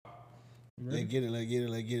Let's get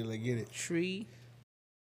it. Tree.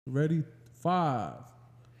 Ready? 5,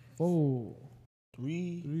 4,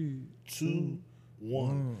 3, 2,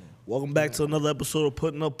 1. Welcome back to another episode of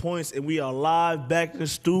Putting Up Points, and we are live back in the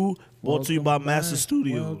stew, brought to you by Master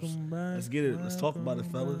Studios. Let's get it. Let's talk about it,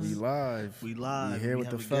 fellas. We live. We here with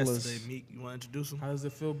the fellas. Today. Meek, you want to introduce them? How does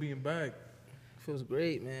it feel being back Feels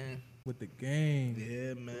great, man. with the gang?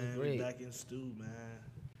 Yeah, man. We great. back in stew, man.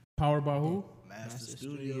 Powered by who? Master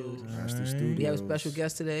Studios. Master Alright. Studios. We have a special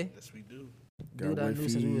guest today. Yes, we do. Dude I knew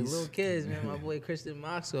since we were little kids, man. My boy Christian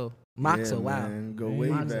Moxo. Moxo, wow. Man. Go way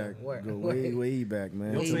Moxo. back. Work. Go way back,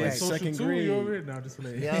 man. Way To like back. second Social grade. too, over here? No, just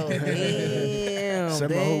playing. Yo, damn. Set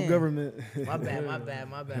my whole government. My bad,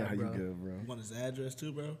 How bro. you good, bro? You want his address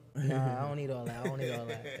too, bro? Nah, I don't need all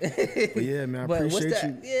that. But yeah, man, I But what's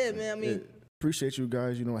appreciate that? you. Yeah, man. I mean, Appreciate you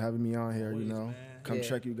guys, having me on here, Always, man. Come Yeah.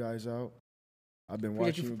 check you guys out. I've been Appreciate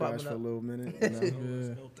watching you you for guys popping for a up. little minute. Yeah.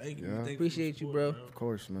 Thank you. Yeah. Thank you Appreciate for you, the bro. support, Of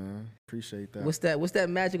course, man. Appreciate that. what's that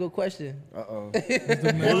magical question? Uh-oh. Here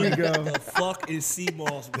we go. The fuck is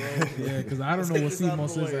CMOS, bro? Yeah, because I don't know what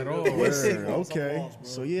CMOS is at all. What's Word. CMOS? Okay. I'm lost, bro.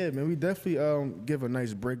 So yeah, man, we definitely give a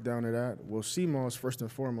nice breakdown of that. Well, sea moss, first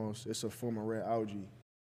and foremost, it's a form of red algae.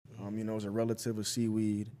 It's a relative of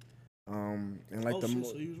seaweed. And like So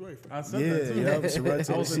you was right. I said that too. it's a relative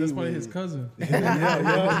I of was like, that's probably seaweed. his cousin.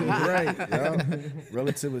 yeah, right. Yeah.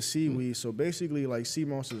 Relative of seaweed. So basically, like sea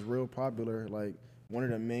moss is real popular. Like one of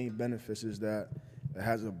the main benefits is that it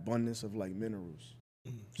has abundance of like minerals.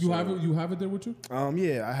 You have it there with you?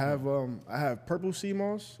 Yeah, I have purple sea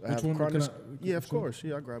moss. I Which have one? Carnes- Can I- Yeah, of which one? course.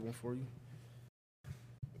 Yeah, I'll grab one for you.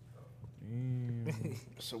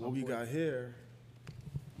 So what we got here,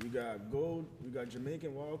 we got gold, we got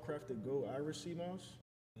Jamaican wildcrafted gold Irish sea moss.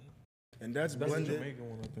 And that's the blended. Jamaican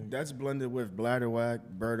one, I think. That's blended with bladderwhack,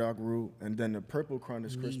 burdock root, and then the purple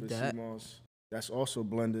Cronus Need crispus that. sea moss. That's also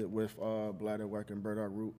blended with bladderwhack and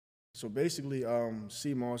burdock root. So basically,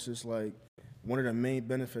 sea moss is like one of the main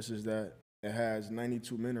benefits is that it has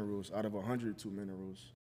 92 minerals out of 102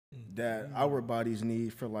 minerals that our bodies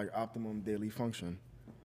need for like optimum daily function.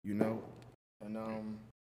 And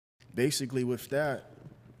basically with that,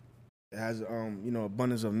 it has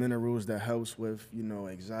abundance of minerals that helps with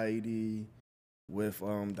anxiety, with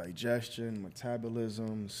digestion,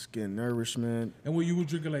 metabolism, skin nourishment. And what you would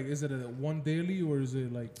drink it like, is it a one daily or is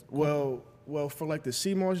it like? Well, for like the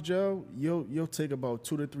sea moss gel, you'll take about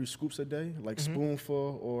 2 to 3 scoops a day, like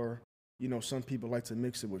spoonful, or some people like to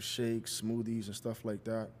mix it with shakes, smoothies, and stuff like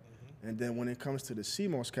that. And then when it comes to the sea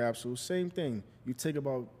moss capsules, same thing. You take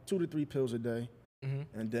about 2 to 3 pills a day,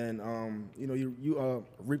 and then you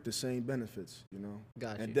reap the same benefits.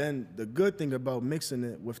 Gotcha. And then the good thing about mixing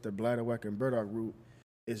it with the bladderwhack and burdock root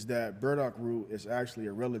is that burdock root is actually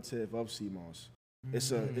a relative of sea moss.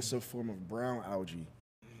 It's a form of brown algae.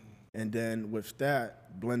 And then with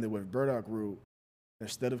that blended with burdock root,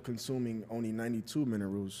 instead of consuming only 92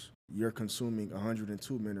 minerals, you're consuming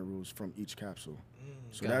 102 minerals from each capsule.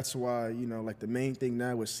 So that's why, like the main thing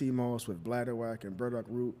now with sea moss, with bladderwhack and burdock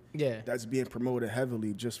root, that's being promoted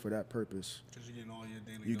heavily just for that purpose. Because you're getting all your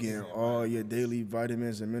daily You're getting all your daily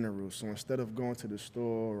vitamins and minerals. So instead of going to the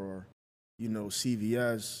store or,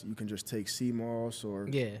 CVS, you can just take sea moss or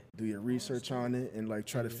do your research on it and like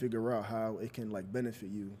try to figure out how it can like benefit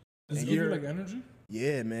you. Does it give you like energy?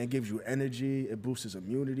 Yeah, man, it gives you energy. It boosts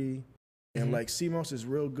immunity. And like sea moss is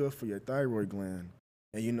real good for your thyroid gland.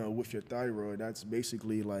 And with your thyroid, that's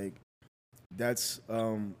basically like, that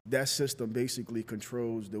system basically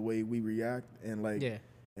controls the way we react and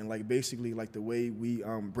like basically like the way we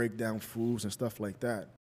break down foods and stuff like that.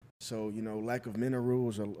 So, lack of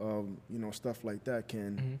minerals or, stuff like that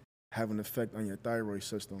can have an effect on your thyroid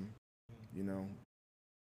system,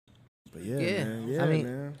 But man. I mean,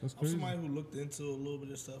 man. That's I'm crazy. somebody who looked into a little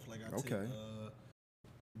bit of stuff. Like I take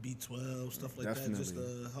B12, stuff like that, just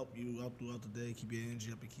to help you out throughout the day, keep your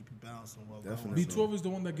energy up and keep you balanced and well. Definitely. B12 is the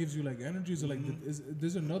one that gives you like energy. Is it like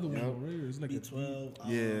there's another one, right? Or is it like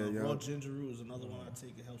B12, raw ginger root is another one I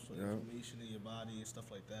take. It helps with inflammation in your body and stuff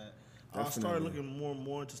like that. I started looking more and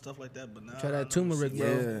more into stuff like that, but now Try that turmeric, bro.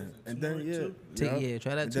 Yeah, and then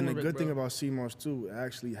try that. And then the turmeric, good thing bro. about sea moss too, it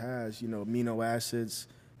actually has amino acids,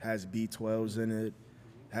 has B12s in it,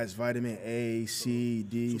 has vitamin A, C,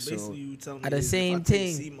 D. So basically, you telling me the same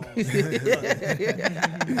thing.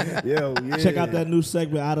 Check out that new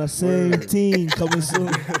segment, Out of Same Team, coming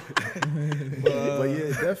soon. But yeah,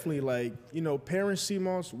 definitely like pairing sea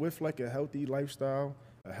moss with like a healthy lifestyle,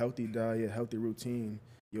 a healthy diet, healthy routine,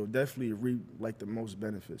 you'll definitely reap like the most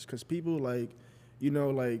benefits. Cause people like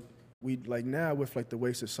we like now with like the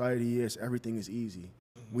way society is, everything is easy.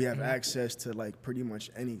 We have access to like pretty much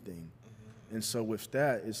anything. And so with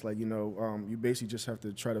that, it's like, you basically just have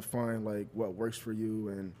to try to find like what works for you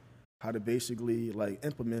and how to basically like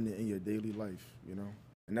implement it in your daily life,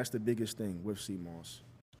 And that's the biggest thing with CMOS.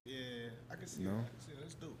 Yeah, I can see that. I can see that.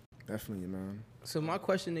 That's dope. Definitely, man. So my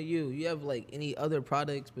question to you have like any other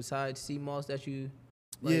products besides sea moss that you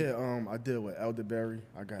like? Yeah, I deal with elderberry.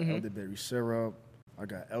 I got elderberry syrup. I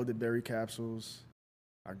got elderberry capsules.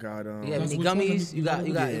 I got You have any gummies? You got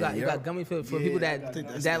gummies for people that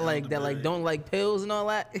don't like pills and all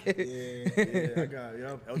that. I got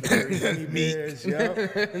elderberry gummy bears.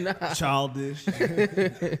 Childish.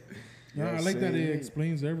 I like that it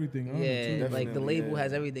explains everything. Yeah, like the label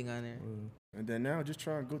has everything on there. And then now just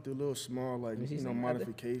try and go through little small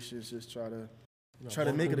modifications. Just try to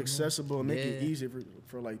make it accessible and make it easy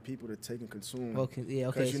for like people to take and consume. Okay,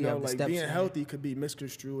 Because like being healthy could be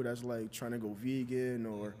misconstrued as like trying to go vegan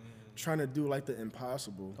or trying to do like the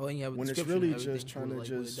impossible. Oh, and you have a when it's description really of just trying to like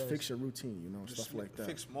just fix your routine, stuff like that.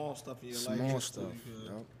 Fix small stuff in your life. Small stuff.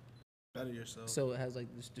 Better yourself. So it has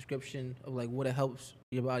like this description of like what it helps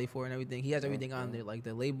your body for and everything. He has everything on there, like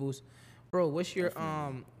the labels. Bro, what's your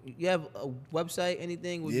you have a website,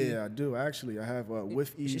 anything? I do. Actually, I have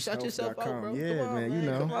wifeasehealth.com. Yeah,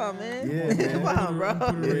 man, Come on, man. Yeah, Come on, bro.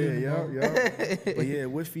 Yeah. But yeah,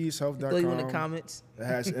 wifeasehealth.com. Throw you in the comments. It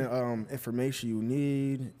has information you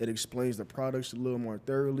need. It explains the products a little more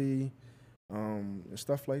thoroughly. And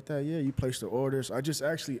stuff like that. Yeah, you place the orders. I just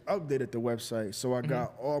actually updated the website, so I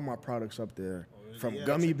got all my products up there, from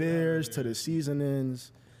gummy bears to the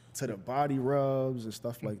seasonings to the body rubs and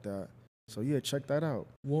stuff like that. So yeah, check that out.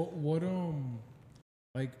 What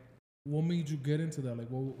made you get into that? Like,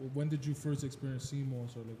 when did you first experience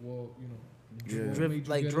CMOS, or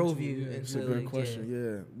drove you into It's a good question.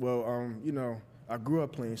 Yeah. Well, I grew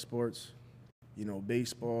up playing sports.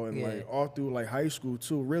 Baseball and like all through like high school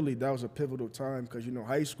too. Really, that was a pivotal time because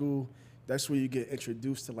high school, that's where you get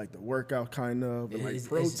introduced to like the workout kind of and like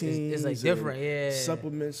proteins. It's like different,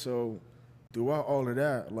 supplements. So throughout all of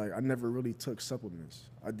that, like I never really took supplements.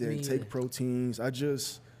 I didn't take proteins. I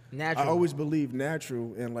always believed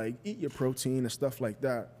natural and like eat your protein and stuff like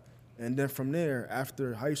that. And then from there,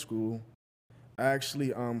 after high school, I actually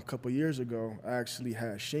a couple years ago, I actually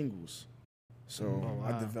had shingles. So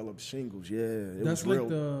I developed shingles. Yeah, that's like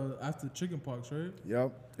after chickenpox, right?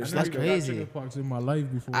 Yep. That's crazy. I got chickenpox in my life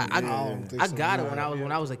before. I got it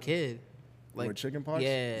when I was a kid. Like chickenpox?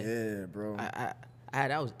 Yeah, bro.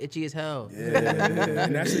 I was itchy as hell. Yeah.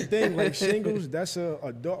 And that's the thing. Like shingles, that's a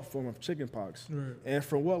adult form of chickenpox. Right. And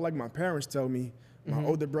from what like my parents tell me, my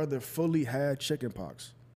older brother fully had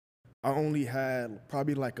chickenpox. I only had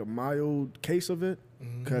probably like a mild case of it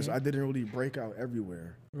because I didn't really break out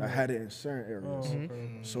everywhere. Right. I had it in certain areas.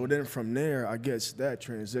 So then from there, I guess that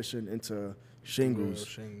transitioned into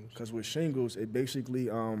shingles. Because with shingles, it basically,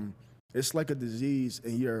 it's like a disease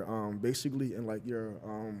in your, basically in like your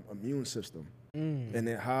immune system. And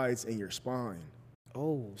it hides in your spine.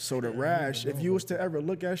 So the rash, if you was to ever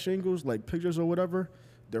look at shingles, like pictures or whatever,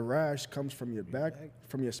 the rash comes from your back,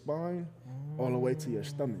 from your spine, all the way to your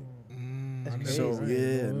stomach. So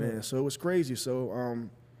yeah, man. So it was crazy. So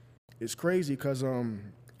it's crazy because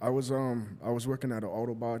I was working at an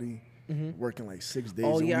auto body, working like 6 days a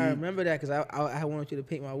week. I remember that because I wanted you to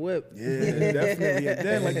paint my whip. Yeah, definitely. And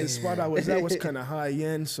then like the spot I was at was kind of high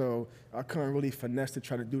end, so I couldn't really finesse to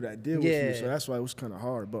try to do that deal with you. So that's why it was kind of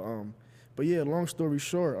hard. But yeah, long story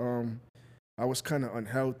short, I was kind of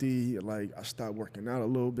unhealthy. Like I stopped working out a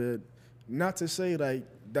little bit. Not to say like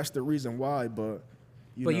that's the reason why, but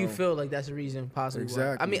you feel like that's the reason possibly.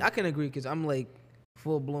 Exactly. Why. I mean, I can agree because I'm like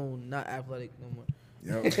full blown, not athletic no more.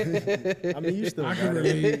 Yep. I mean, you still got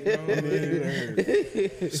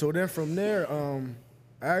it. So then from there,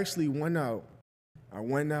 I actually went out. I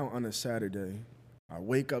went out on a Saturday. I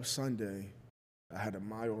wake up Sunday. I had a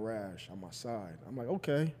mild rash on my side. I'm like,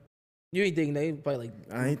 okay. You ain't think they probably like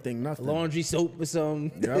I ain't think nothing. Laundry soap or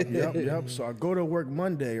something. Yep. So I go to work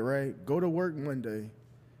Monday, right?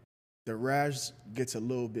 The rash gets a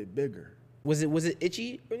little bit bigger. Was it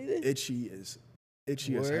itchy or anything? Itchy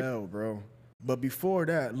as hell, bro. But before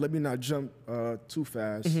that, let me not jump too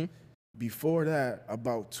fast. Before that,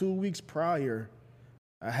 about 2 weeks prior,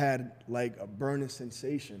 I had like a burning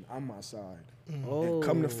sensation on my side. And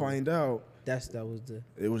come to find out,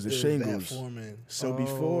 it was the shingles. So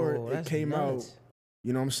before it came out,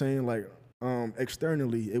 you know what I'm saying? Like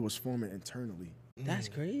externally, it was forming internally. That's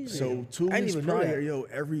crazy. So 2 weeks prior,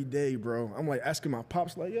 every day, bro, I'm like asking my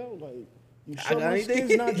pops, like, like, you sure my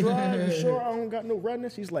skin's not dry? You sure I don't got no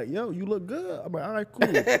redness? He's like, yo, you look good. I'm like, all right,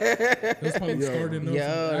 cool. That's probably starting.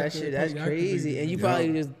 That's crazy. And you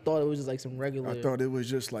probably just thought it was just like some regular. I thought it was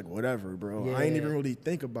just like whatever, bro. I ain't even really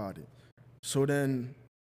think about it. So then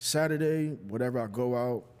Saturday, whatever, I go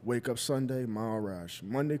out, wake up Sunday, mild rash.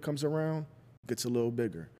 Monday comes around, gets a little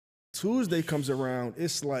bigger. Tuesday comes around,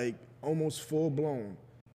 it's like almost full blown.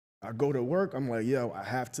 I go to work, I'm like, yo, I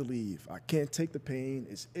have to leave. I can't take the pain.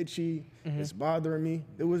 It's itchy. It's bothering me.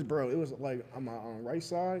 It was like on my right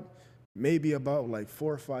side, maybe about like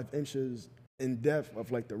 4 or 5 inches in depth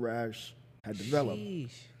of like the rash had developed.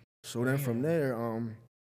 Sheesh. So then from there,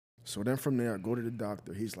 I go to the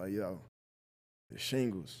doctor. He's like, yo, it's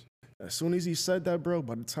shingles. As soon as he said that, bro,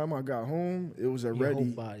 by the time I got home, it was Your whole already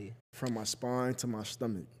body. from my spine to my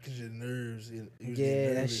stomach. Cause your nerves,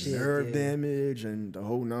 Yeah, that shit. Nerve damage and the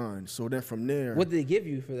whole nine. So then from there, What did they give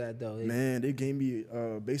you for that though? man, they gave me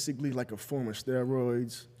basically like a form of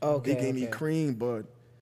steroids. Okay, They gave me okay. cream, but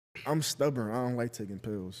I'm stubborn. I don't like taking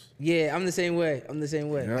pills. Yeah, I'm the same way.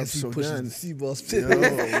 Yep, so then, C-boss yo,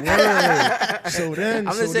 word. So then,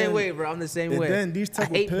 I'm the same way, bro. I'm the same And way. then these I type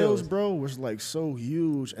of hate pills, bro, was like so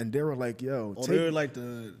huge, and they were like, yo, Oh, take. they were like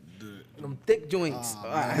the Them thick joints.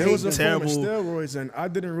 I There hate was a them. form of Terrible. steroids, and I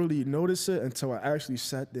didn't really notice it until I actually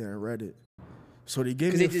sat there and read it. So they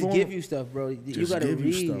gave Because me they a just form. give you stuff, bro. You Just gotta give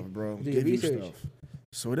read. you stuff, bro. Do your Give you research. stuff.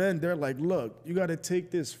 So then they're like, look, you got to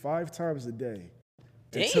take this 5 times a day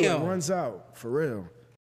until Damn. it runs out, for real.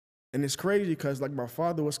 And it's crazy because like my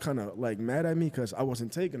father was kind of like mad at me because I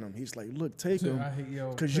wasn't taking them. He's like, look, take them. I hate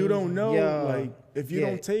Because you don't know, Yo, like, if you yeah,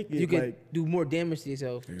 don't take it, you could like. do more damage to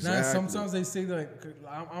yourself. Nah, Exactly. sometimes they say that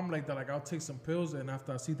I'm like that. Like I'll take some pills, and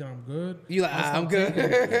after I see that I'm good, You like, I'll stop I'm good. taking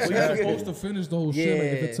it. But you're Exactly. supposed to finish the whole shit. Like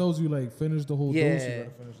if Yeah. it tells you like finish the whole dose, Yeah. you gotta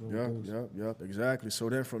finish the whole dose. Yep, exactly. So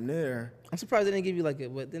then from there, I'm surprised they didn't give you like a,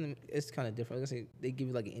 but then it's kind of different. I guess they give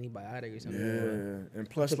you like an antibiotic or something. yeah. And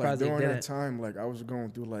plus, like surprised they during that didn't. time, like I was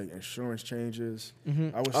going through like insurance changes.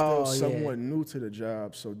 Mhm. I was Oh, still yeah. somewhat new to the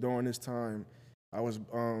job. So during this time, I was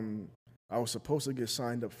supposed to get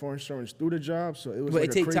signed up for insurance through the job. So it was But like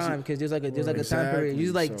it a takes crazy time because there's like a time period. Exactly,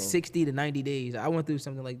 Usually like so- 60 to 90 days. I went through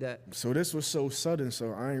something like that. So this was so sudden,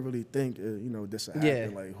 so I ain't really think, this would Yeah.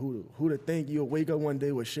 happen. Like, who to think you'll wake up one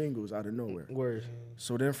day with shingles out of nowhere? Word.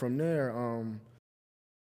 So then from there,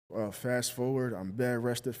 fast forward, I'm bed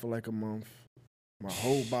rested for like a month. My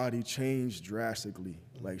whole body changed drastically.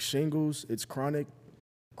 Like shingles, it's chronic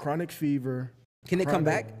fever. Can it come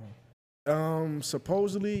back?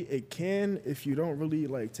 Supposedly it can if you don't really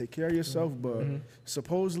like take care of yourself, but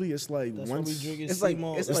supposedly it's like That's why we once. drinking It's like-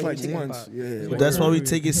 C-Malt. it's It's like chicken once, pot. yeah. It's like- That's why we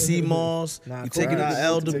taking sea malls. Nah, We cool. taking our Facts.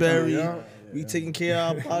 elderberry. Yeah. We taking care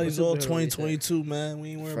of our bodies all 2022, man. We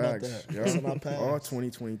ain't worried about Facts. that. Yeah. That's in our past. All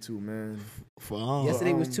 2022, man.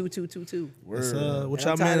 Yesterday was um, 2222. What's, Word. what And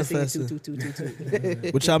y'all I'm tired of seeing manifesting?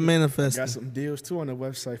 2222. What y'all Got manifesting? some deals too on the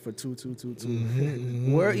website for 2222.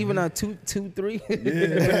 Mm-hmm. We're even on 223. Yeah,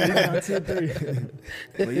 2-3.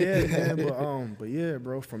 But yeah, man. But yeah,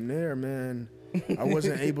 bro. From there, man, I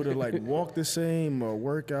wasn't able to like walk the same or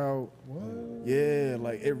work out. Yeah,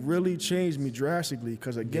 like it really changed me drastically.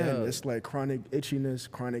 Cause again, Yeah. it's like chronic itchiness,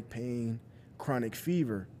 chronic pain, chronic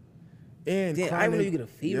fever, and Damn, I chronic, didn't know you get a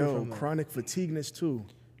fever from it. chronic fatigueness too.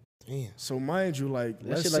 Damn. So mind you, like That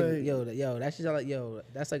let's shit say, like that shit like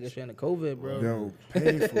that's like a strand of COVID, bro. yo,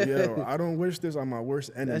 painful, yo. I don't wish this on my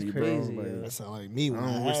worst enemy, crazy, bro. yo. Like, That sound like me. I When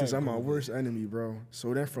don't wish this on my had worst enemy, bro.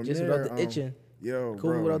 So then from Just there, without the itching. yo, COVID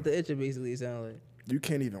bro, without the itching, basically, it sound like. you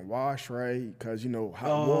can't even wash right because hot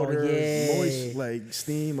Oh, water, yeah. moist, like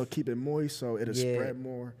steam will keep it moist, so it'll Yeah. spread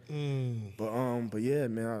more. Mm. But yeah,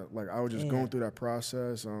 man, I was just going through that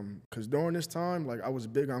process. Cause during this time, like I was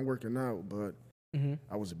big on working out, but Mm-hmm.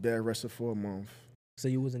 I was bed rested for a month. So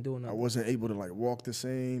you wasn't doing I nothing. wasn't able to like walk the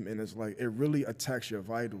same, and it's like it really attacks your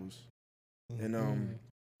vitals. And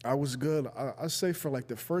I was good. I say for like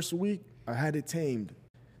the first week, I had it tamed.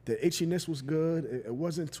 The itchiness was good. It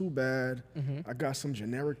wasn't too bad. I got some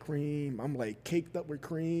generic cream. I'm like caked up with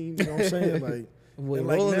cream. You know what I'm saying? Like, Boy, and,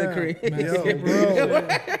 like, rolling the now- cream. Yo, bro.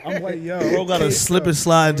 I'm like, yo. Bro got a caked slip up. and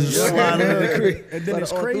slide, just slide under the crib. And then Slide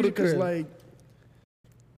it's all through crazy the because crib. like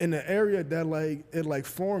in the area that like it like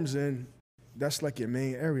forms in, that's like your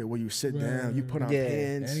main area where you sit down, you put on Yeah.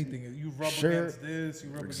 pants. Anything you rub Shirt. against this, you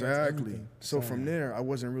rub against Exactly. everything. So from there, I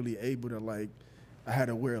wasn't really able to like. I had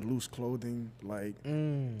to wear loose clothing. Like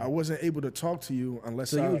I wasn't able to talk to you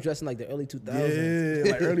unless So I. you was dressing like the early 2000s.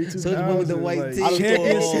 yeah, like early 2000s. So the one with the white like, tee.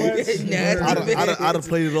 champion Oh, sweats. Nasty. I'd have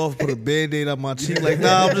played it off, put a band-aid on my cheek. Like,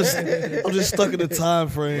 nah, I'm just stuck in the time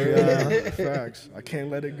frame. Yeah, facts. I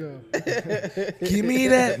can't let it go. Give me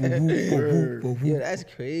that. Word. Yeah, that's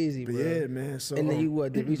crazy, But bro. yeah, man. So And then you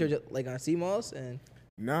did research like on CMOS and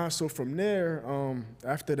Nah, so from there,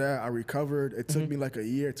 after that, I recovered. It took me like a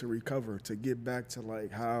year to recover, to get back to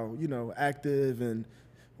like how, active and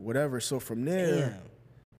whatever. So from there,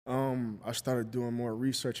 I started doing more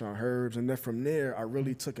research on herbs, and then from there, I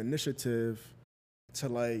really took initiative to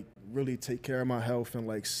like really take care of my health and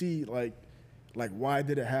like see like why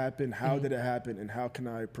did it happen, how did it happen, and how can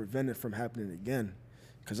I prevent it from happening again?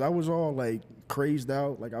 Because I was all like crazed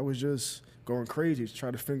out, like I was just going crazy to try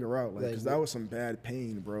to figure out, like, because that was some bad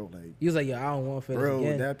pain, bro. Like, he was like, yo, I don't want to feel this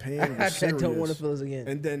again. Bro, that pain was serious. I don't want to feel this again.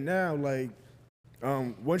 And then now, like,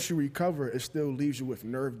 once you recover, it still leaves you with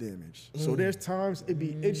nerve damage. So there's times it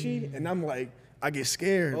be itchy, and I'm like, I get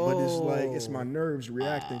scared, but it's like it's my nerves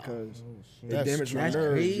reacting because it damaged my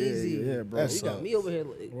nerves. Crazy. Yeah, bro. You got me over here.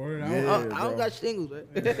 Like, yeah, I don't got shingles, right?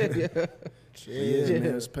 Yeah,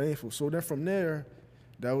 man, it's painful. So then from there,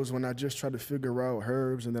 that was when I just tried to figure out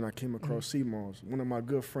herbs, and then I came across sea moss. One of my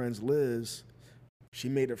good friends, Liz, she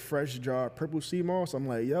made a fresh jar of purple sea moss. I'm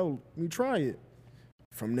like, yo, let me try it.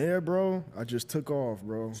 From there, bro, I just took off,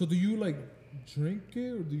 bro. So do you like drink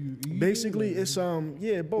it or do you eat basically, it? it's both.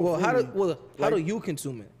 Well, how do you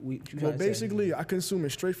consume it? Well, basically, I consume it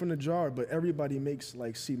straight from the jar, but everybody makes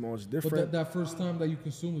like sea moss different. But that first time that you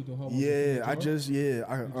consume it, though, how was it? Yeah, I just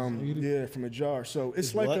from a jar. So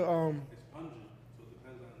it's like what? a It's pungent, so it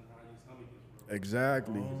depends on how your stomach is, bro.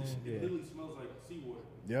 exactly. It literally smells like seawater.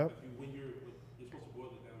 Yep. When you're supposed to boil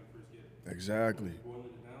it down when you first get it. Exactly. Boiling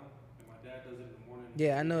it down, and my dad does it in the morning.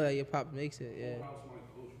 Yeah, I know that your pop makes it. Yeah. The house smells like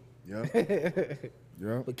the ocean. Yep.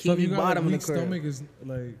 Yep. But So if keep you your got bottom like in the weak crib. stomach, is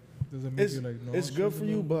like does it make It's you like nauseous? it's good for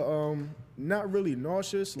you, but not really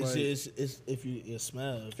nauseous. Like It's if you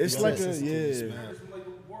smell. If it's you like got a sensitive It smells like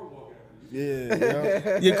the boardwalk after.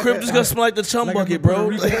 yeah. Your crib just gonna smell like the chum like bucket, in bro. Puerto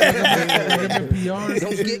Rico, like in PRs.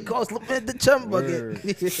 Don't get caught slipping at the chum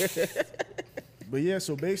bucket. But yeah,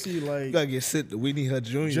 so basically You like gotta get sit to Whitney Hut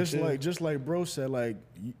Jr. just like bro said, like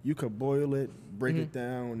you could boil it, break it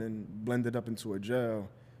down, and blend it up into a gel,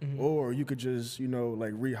 or you could just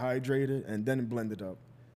like rehydrate it and then blend it up.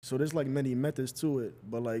 So there's like many methods to it,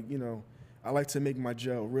 but like I like to make my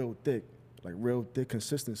gel real thick. Like real thick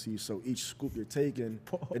consistency, so each scoop you're taking,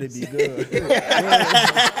 it'd be good.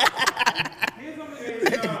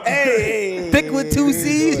 Hey, Thick with 2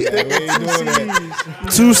 C's.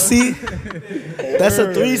 2 C. That's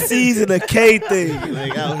a 3 C's and a K thing.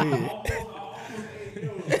 Like out here.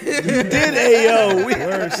 You did, ayo.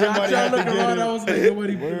 Word, somebody had to Look get around, it. I was like,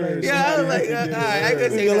 nobody. Like, Yeah, I was like, all right, I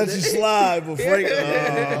could We say gonna that. let you slide, but Frank,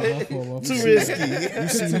 too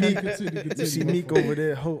risky. You see Meek over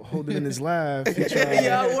there holding in his live. He trying,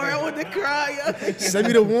 Yo, where I want to cry, yo. send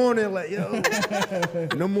me the warning, like yo,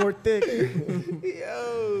 no more thick.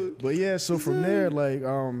 Yo. But yeah, so from there, like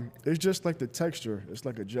it's just like the texture. It's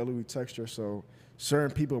like a jelly texture. So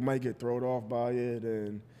certain people might get thrown off by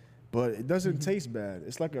it, but it doesn't taste bad.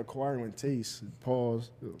 It's like an acquiring taste. Pause.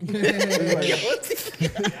 It's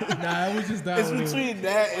like, Nah, it was just that. It's one. between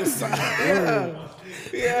that and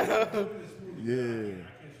yeah,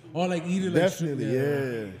 Or like eat it like definitely,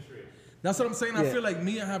 yeah. That's what I'm saying. I Yeah. feel like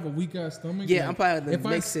me, I have a weak ass stomach. Yeah, like, I'm probably the if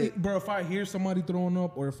mix it. Bro, if I hear somebody throwing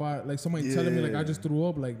up, or if I like somebody telling me like I just threw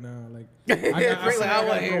up, like nah, like Frank, like, I gotta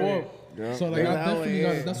wanna hear throw it. up. Yeah. So like Frank, I like, I wanna definitely hear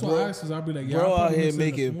got. it. That's why I asked. I'll be like, yeah, bro I'll out probably here mix it in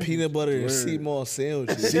making the peanut butter and Word. sea moss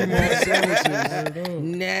sandwiches. See more sandwiches. smoothie. Word up.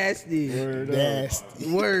 Nasty. Word up.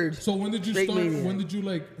 Nasty. Word. So when did you Straight start? maniac. When did you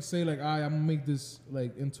like say like, I'm gonna make this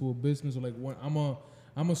like into a business, or like when I'm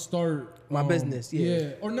gonna start My business,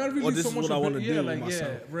 yeah. or not really Or this so is much. what I a wanna bit- do yeah, with like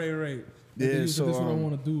myself. yeah, right. Yeah, Like, this so, is what I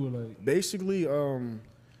want to do. Like Basically,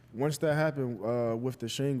 once that happened with the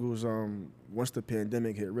shingles, once the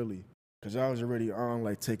pandemic hit, really, because I was already on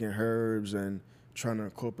like taking herbs and trying to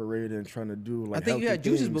incorporate it and trying to do like. I think you had healthy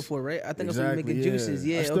juices things. before, right? I think I saw you Exactly, making juices.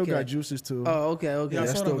 Yeah, I still okay. got juices too. Oh, okay, okay. yeah, I I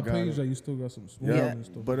saw it still on the got page it. that you still got some smoothies Yeah. and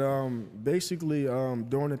stuff. But basically,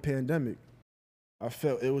 during the pandemic, I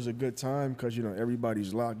felt it was a good time because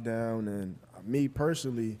everybody's locked down, and me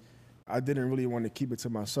personally, I didn't really want to keep it to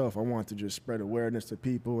myself. I wanted to just spread awareness to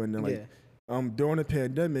people, and then like during the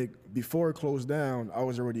pandemic, before it closed down, I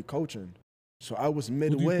was already coaching, so I was do you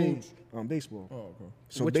midway coach? baseball. Oh, okay.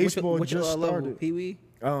 So baseball just level? started. Pee Wee.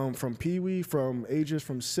 From Pee Wee, from ages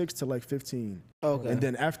from 6 to like 15. Okay. And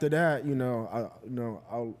then after that,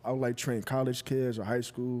 I'll like train college kids or high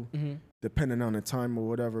school, depending on the time or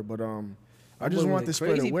whatever. But I just want to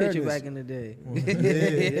spread crazy awareness. picture back in the day.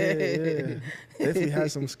 Yeah. Definitely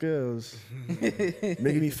had some skills.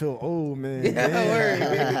 Making me feel old, man. Yeah,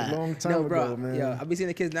 Damn. Long time No, bro. ago, man. Yo, I be seeing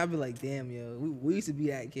the kids and I be like, damn, yo, we used to be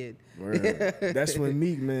that kid. Word. That's when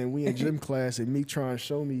Meek, man, we in gym class and Meek trying to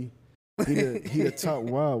show me he the top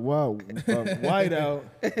wide out.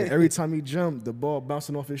 And every time he jumped, the ball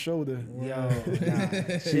bouncing off his shoulder. Yo, nah,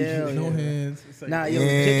 chill. No yo. hands.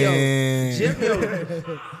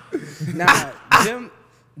 Nah, Jim,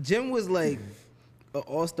 Jim was like, an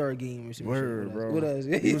all-star game or some Word, shit. bro. With us.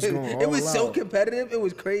 He was going It was all so out. competitive. It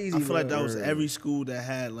was crazy. I feel like bro. that was every school that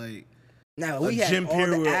had like Nah, a we had gym all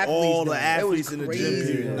period the with athletes. all the though. It was athletes in the gym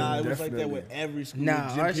crazy, period. bro. Nah, it was like that Definitely. with every school. Nah,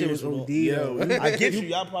 gym our shit was periods OD with though. all- I get you.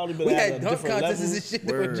 Y'all probably been We at had a dunk different contests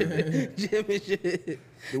level. and shit. Word. Gym and shit.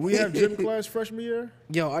 Did we have gym class freshman year?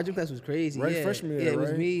 Yo, our gym class was crazy. Right, yeah. freshman year, Yeah, it was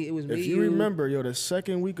right? me. It was me. If you remember, yo, the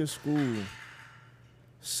second week of school,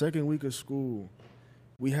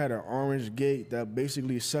 we had an orange gate that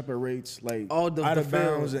basically separates like All the out of field.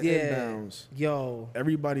 bounds and Yeah. inbounds. Yo,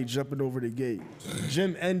 Everybody jumping over the gate.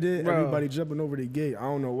 Gym ended. Bro. Everybody jumping over the gate. I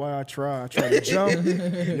don't know why I tried. I tried to jump. Yo,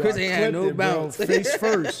 Chris I ain't had clipped no it, bro. bounce. Face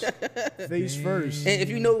first. Face first. and if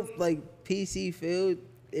you know like PC field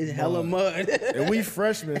is hella mud. And we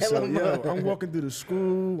freshmen, so Hella yo, I'm walking through the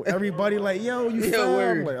school. Everybody like, yo, you Yo, foul? I'm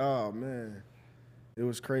word. like, oh man, it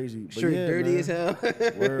was crazy. But Straight yeah, dirty man. as hell.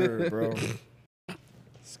 Word, bro.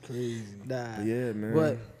 It's crazy. Nah. But yeah, man.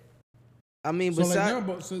 But I mean, So like besides,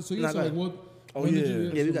 now, but so you Nah, said go like ahead. what? Oh, when did yeah. you,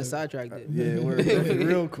 yeah, we so, got like, sidetracked. Yeah,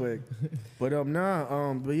 real quick. But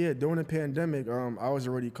but yeah, during the pandemic, I was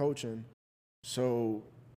already coaching. So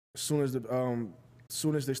soon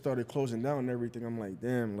as they started closing down and everything, I'm like,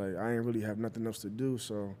 damn, like I ain't really have nothing else to do.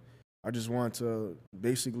 So I just want to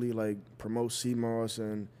basically like promote CMOS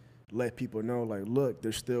and let people know, like, look,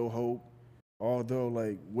 there's still hope. Although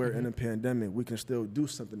like we're in a pandemic, we can still do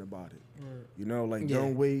something about it. Right. You know, like Yeah.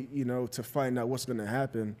 don't wait, to find out what's gonna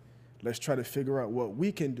happen. Let's try to figure out what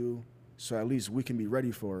we can do so at least we can be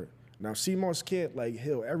ready for it. Now CMOS can't like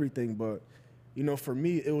heal everything, but for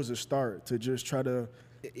me it was a start to just try to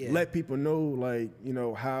Yeah. let people know like,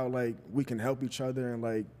 how like we can help each other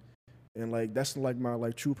and that's like my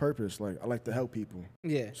like true purpose. Like I like to help people.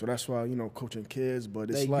 Yeah. So that's why, coaching kids,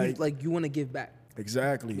 but it's like you want to give back.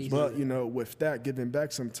 exactly. Basically. But, with that giving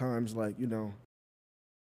back sometimes, like,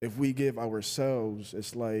 if we give ourselves,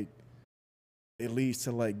 it's like, it leads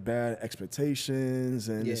to like bad expectations.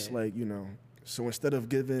 And it's Yeah. like, so instead of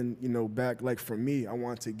giving, back, like for me, I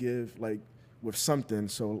want to give like with something.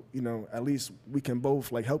 So, at least we can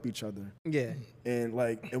both like help each other. Yeah. And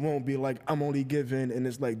like, it won't be like I'm only giving and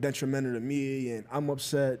it's like detrimental to me and I'm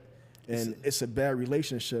upset and it's a bad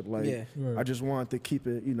relationship. Like, Yeah. Right. I just want to keep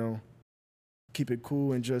it, keep it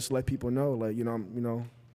cool and just let people know, like,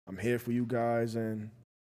 I'm here for you guys and,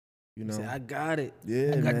 Say, I got it.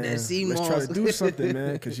 yeah, I got man. that CMOS. Let's try to do something,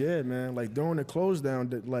 man. Cause yeah, man, like during the close down,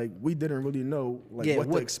 that like we didn't really know like Yeah, what to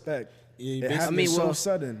what- expect. Yeah, It happened so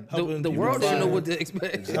sudden. Helping The people world didn't know find- what to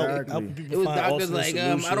expect. Exactly. helping people It was find doctors alternate like,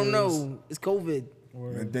 I don't solutions. know, it's COVID.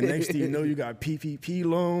 And the next thing you know, you got PPP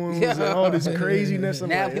loans Yeah. and all this craziness. I'm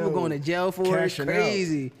Now like, people yo, going to jail for it. cashing out.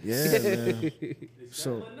 Crazy. Yeah, man.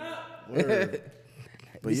 So, word.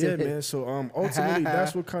 But yeah, man. So ultimately,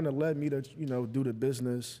 that's what kind of led me to do the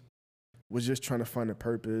business. Was just trying to find a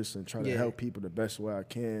purpose and try to Yeah. help people the best way I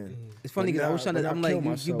can. It's funny But because I was nah, trying to. but I I'm like, kill you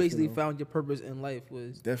myself, basically you know. found your purpose in life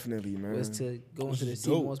was Definitely, man. to go Which into the is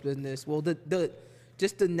dope. CMOS business. Well, the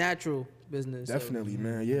just the natural business. so- Definitely,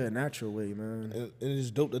 man. Yeah, natural way, man. And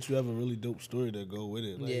it's dope that you have a really dope story to go with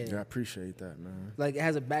it. Like, Yeah. Yeah, I appreciate that, man. Like it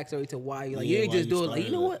has a backstory to why you like Yeah, you ain't why just you do it like started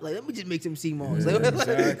you know it. what like let me just make some CMOS. Yeah, Like,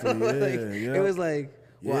 exactly, like, yeah. It was like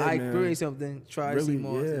well Yeah, I man. experienced something, try Really,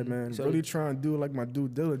 CMOS. yeah, and man. so- Really trying to do like my due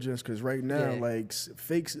diligence because right now, Yeah. like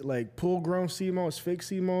fakes, like full grown CMOS, fake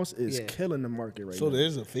CMOS is Yeah. killing the market right So now.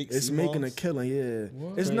 there's a fake. It's CMOS? making a killing, yeah.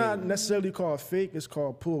 What? It's not necessarily called fake. It's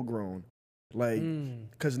called full grown. Like,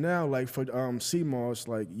 cause now, like for CMOS,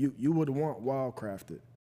 like you would want wild crafted.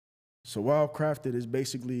 So wild crafted is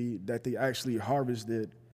basically that they actually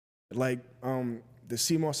harvested, like the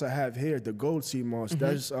CMOS I have here, the gold CMOS.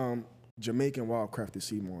 That's Jamaican wild crafted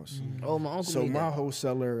CMOS. Oh, my uncle So made my that.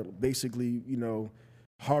 wholesaler basically,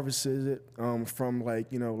 harvests it from like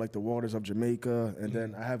the waters of Jamaica, and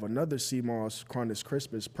then I have another CMOS, Cronus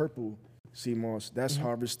crispus, purple CMOS, that's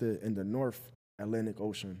harvested in the North Atlantic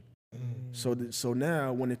Ocean. So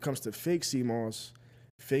now when it comes to fake CMOS,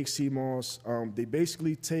 they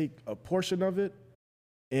basically take a portion of it,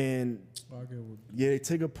 and I get what- they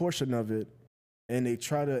take a portion of it, and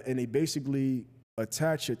they basically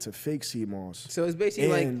attach it to fake CMOS. So it's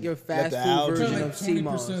basically And like your let fast the food algae- version Kinda of like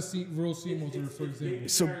 20% CMOS. real CMOS, for example.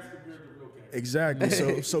 So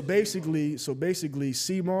exactly. So basically,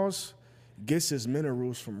 CMOS gets its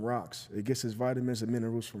minerals from rocks. It gets its vitamins and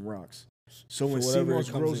minerals from rocks. So when whatever it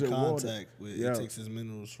CMOS comes grows in in water, contact with, yeah. it takes its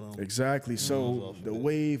minerals from. exactly. So off of the it.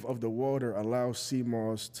 wave of the water allows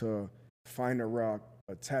CMOS to find a rock,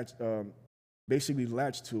 attach, basically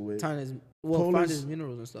latch to it, Find his Pull his his-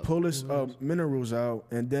 minerals and stuff. pull its minerals out,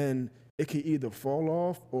 and then it can either fall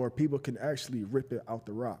off or people can actually rip it out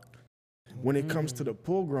the rock. When it comes to the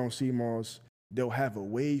full grown CMOS, they'll have a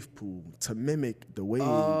wave pool to mimic the waves.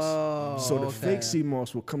 Oh, So the okay. fake sea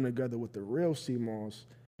moss will come together with the real sea moss,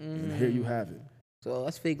 and here you have it. So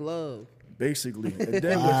that's fake love. Basically. And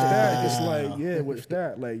then with that, it's like, with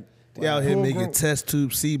that, like, They out here making full-grown- test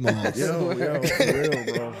tube sea moss. Yo, for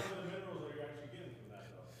real, bro.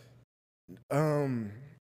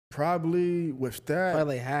 Probably with that,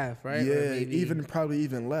 Probably like half, right? Or yeah, maybe- probably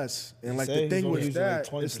even less. And like Say the thing he's only with using that,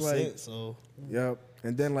 20%, it's like, so yep.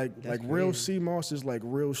 And then like real crazy. sea moss is like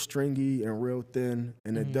real stringy and real thin,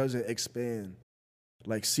 and it doesn't expand.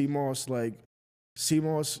 Like sea moss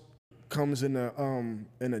comes in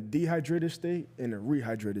a dehydrated state and a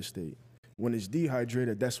rehydrated state. When it's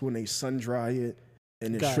dehydrated, that's when they sun dry it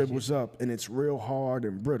and it Gotcha. shrivels up and it's real hard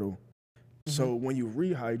and brittle. So when you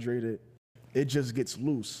rehydrate it, it just gets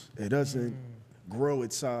loose. It doesn't grow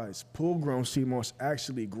its size. Full-grown sea moss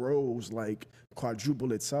actually grows like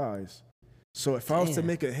quadruple its size. So if I was to Damn.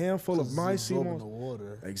 make a handful of my sea absorbing moss, the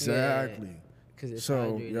water. exactly. Because it's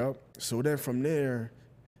So hydrated. yep. So then from there,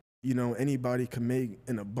 anybody can make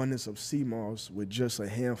an abundance of sea moss with just a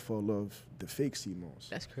handful of the fake sea moss.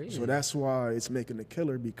 That's crazy. So that's why it's making a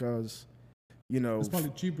killer because, It's probably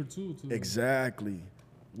cheaper too. exactly,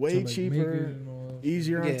 to, way like, make it cheaper, and all that.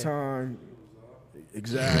 easier Yeah. on time.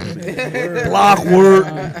 Exactly. Block work.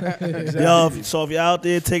 Exactly. Yo, so if you're out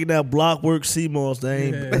there taking that block work sea moss,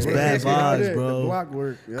 that's bad vibes, The bro. block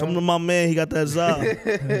work. Yeah. Come to my man, he got that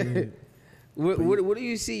job. What do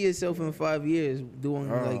you see yourself in 5 years doing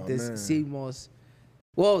like this man. sea moss?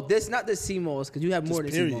 Well, this not the sea moss because you have more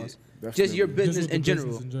than sea period. moss. Definitely. Just your Just business with the in general.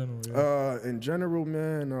 business in general, yeah. In general,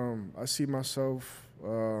 man, I see myself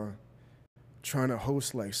trying to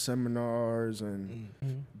host like seminars and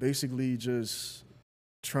basically just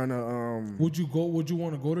trying to Would you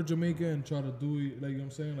want to go to Jamaica and try to do it, like, you know what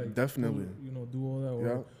I'm saying? Like, Definitely. do all that, or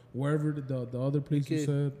Yep. wherever the other place you Okay.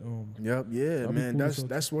 said. Yep, yeah, That'd be man. cool, so-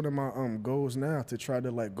 That's one of my goals now, to try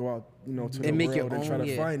to like go out, to the And make your world and try own,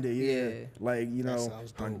 to yeah. find it. Yeah, Yeah. like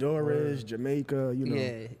sounds dope. Honduras, Jamaica.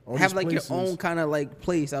 Yeah, all have these like places. your own kind of like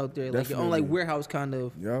place out there, like your own like Definitely. warehouse kind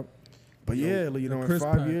of. Yep. But yeah, in Chris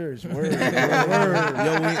 5 pack. years, word. Yo,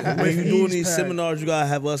 when With you doing ease these pack. seminars, you gotta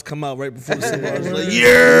have us come out right before the seminars. Like,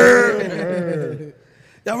 yeah,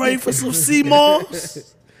 y'all ready for some sea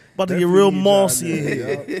moss? About to get real Definitely mossy in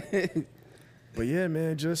job, here. man. Yep. But yeah,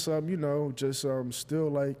 man, just still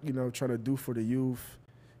like trying to do for the youth,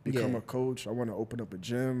 become Yeah. a coach. I want to open up a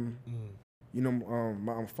gym.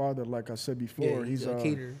 My father, like I said before, Yeah, he's he's a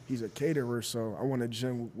caterer. He's a caterer, so I want a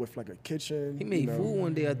gym with like a kitchen. He made food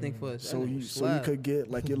one day, I think, for us. So That you was so you slap. could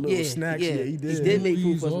get like your little snacks. Yeah, he did. He did make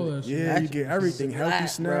food Smoothies, for us. all that shit. Yeah, you get everything, healthy slap,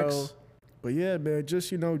 snacks. bro. But yeah, man, just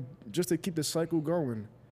to keep the cycle going,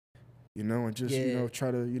 and just Yeah.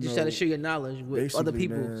 try to Just try to share your knowledge with other basically,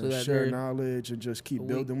 people, man, so that share they're knowledge and just keep awake.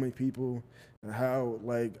 building with people, and how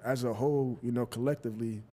like as a whole,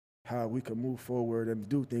 collectively, how we can move forward and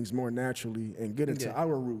do things more naturally and get into Yeah.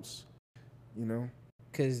 our roots.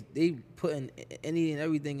 because they putting any and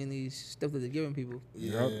everything in these stuff that they're giving people,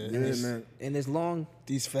 Yeah, man. and it's long.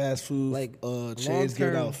 These fast food Like, chains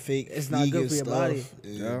giving long-term, out fake it's vegan not good for your stuff. body.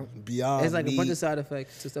 and Yeah. Beyond It's like a bunch meat. of side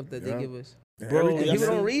effects to stuff that Yeah. they give us. And Bro, everything, And Yeah, people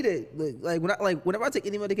man. don't read it. Whenever I take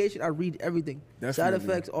any medication, I read everything. Side Definitely.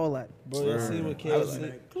 effects, all that. Bro, y'all see what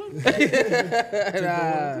KFC?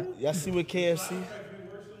 Nah. Y'all see what KFC?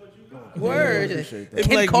 Word. appreciate that. It's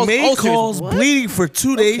Can like cause May ulcers. calls What? bleeding for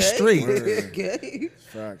 2 days Okay. straight. Okay.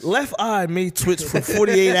 Facts. Left eye may twitch for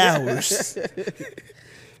 48 hours.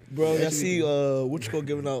 Bro, y'all see what you call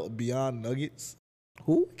giving out Beyond Nuggets?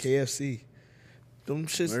 Who? KFC. Them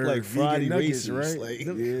shit's Word, like vegan Friday nuggets, races. right? Like,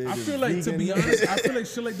 Yeah, I the feel like, to be vegan- honest, I feel like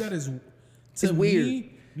shit like that is It's weird.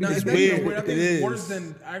 Me, no, It's it's not even weird. I think It it's is. worse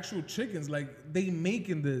than actual chickens. Like, they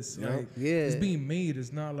making this. Yep. Like, Yeah. it's being made.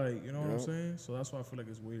 It's not like, you know what I'm Yep. saying? So that's why I feel like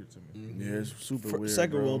it's weird to me. Yeah, it's super weird.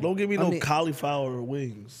 second bro. roll, don't give me I no mean- cauliflower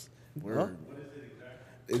wings. Word.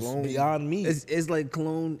 It's Clone. Beyond Meat. It's like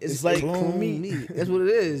clone. It's like like clone clone meat. meat. That's what it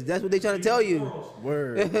is. That's what they trying to tell you.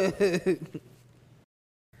 Word.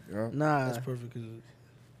 Yeah. Nah, That's perfect. 'Cause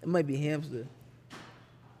it might be hamster.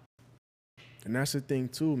 And that's the thing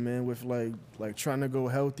too, man, with like trying to go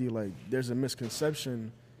healthy, like there's a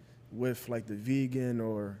misconception with like the vegan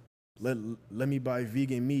or let me buy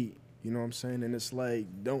vegan meat, you know what I'm saying? And it's like,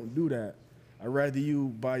 don't do that. I'd rather you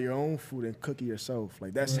buy your own food and cook it yourself.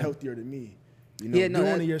 Like that's healthier to me. You know, Yeah, no,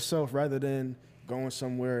 doing that- it yourself rather than going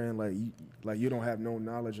somewhere and you don't have no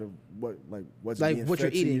knowledge of what's Like being what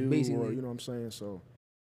fed you're eating, to you, basically. or you know what I'm saying? So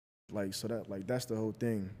that's the whole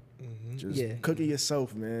thing. Just cook it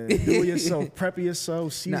yourself, man. Do it yourself. Prep it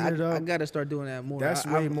yourself. Season it up. I gotta start doing that more. That's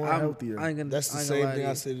way more healthier. That's the same thing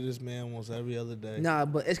I say to this man almost every other day. Nah,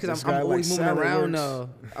 but it's because This I'm guy always like moving salad around.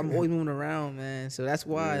 works. I'm always moving around, man. So that's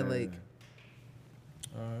why, like,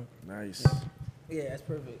 Nice. yeah, that's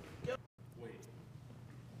perfect.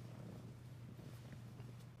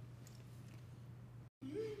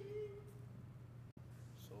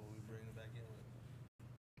 So we bring it back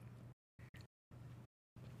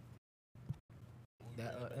in.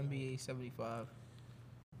 That NBA 75.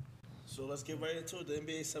 So let's get right into it. The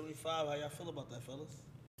NBA 75. How y'all feel about that, fellas?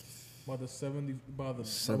 By the 70, by the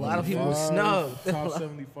A lot of people snubbed. top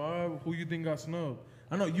 75. Who you think got snubbed?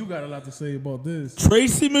 I know you got a lot to say about this.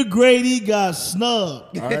 Tracy McGrady got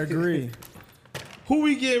snubbed. I agree. Who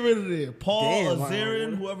we get rid of there? Paul Damn,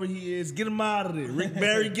 Azarin, whoever he is, get him out of there. Rick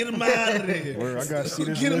Barry, get him out of there. Word, I gotta see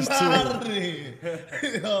this Get him list out too. of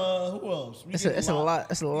there. Who else? We It's get a lot.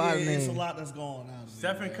 It's a lot of Yeah, names. it's a lot that's going on. Out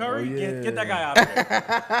there. Stephen Curry, yeah. get that guy out of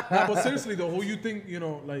there. Nah, but seriously though, who you think,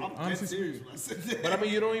 like, I'm honestly dead serious speaking. when I said that. But I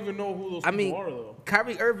mean, you don't even know who those I people mean, are though.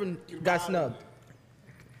 Kyrie Irving got snubbed.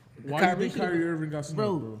 Why Kyrie do you think should've- Kyrie Irving got snubbed,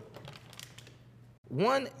 bro?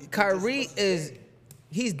 One, Kyrie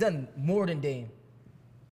he's done more than Dame.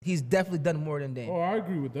 He's definitely done more than Dame. Oh, I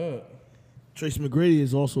agree with that. Tracy McGrady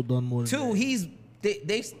has also done more than Two,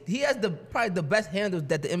 that. he has probably the best handles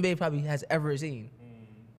that the NBA probably has ever seen.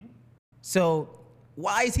 So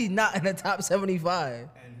why is he not in the top 75?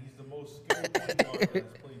 And he's the most skilled point guard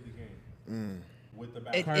that's played the game. With the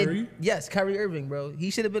back. Kyrie? Yes, Kyrie Irving, bro. He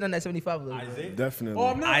should have been on that 75 list. bro. Definitely. Oh,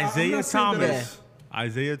 I'm not Isaiah saying that- Thomas.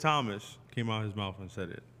 Isaiah Thomas came out of his mouth and said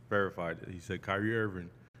it, verified it. He said Kyrie Irving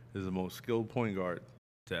is the most skilled point guard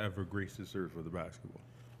to ever grace this earth with the basketball.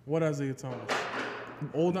 What Isaiah Thomas?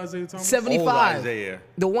 Old Isaiah Thomas? 75. Old Isaiah.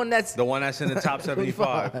 The one that's The one that's in the top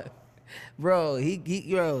 75. Bro,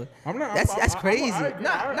 bro. I'm not. That's crazy. I agree. Nah,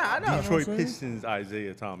 I know. Detroit saying? Pistons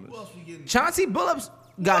Isaiah Thomas. Who else we getting? Chauncey Billups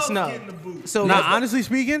got snubbed. getting the boot? So Now, let's- honestly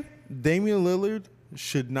speaking, Damian Lillard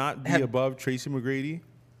should not be Have- above Tracy McGrady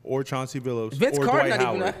or Chauncey Billups Vince or Carter Dwight not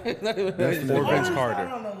Howard even not even- or Vince Not Carter.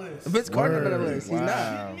 on the list. Vince Carter not on the Word. list. He's Wow.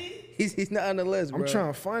 not. He's not on the list, bro. I'm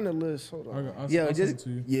trying to find a list. Hold on. Yo, I'll send just- it to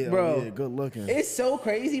you. Yeah, Bro. yeah, good looking. It's so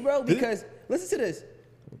crazy, bro, because listen to this.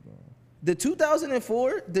 The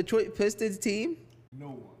 2004 Detroit Pistons team,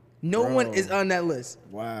 no one is on that list.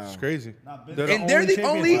 Wow. It's crazy. And they're the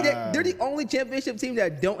only champions. they're the only championship team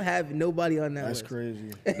that don't have nobody on that That's list.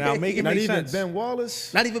 crazy. Now make it Not make even sense. Ben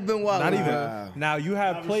Wallace. Not even Ben Wallace. Not even. Wow. Now you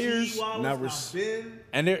have Not players, Rasheed Wallace, Not not Ras- Ben,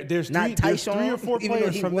 and there's Not there's Tyshawn, three or four even though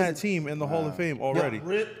players he from that wasn't- team in the Hall of Fame already.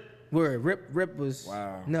 Rip. Where Rip was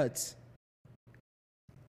Wow. nuts.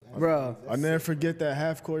 Bro, I'll never forget that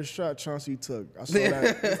half court shot Chauncey took. I saw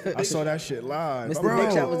that. I saw that shit live. Mr. Bro.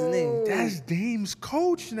 Big Shot was his name. That's Dame's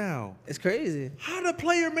coach now. It's crazy. How the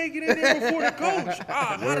player make it in there before the coach?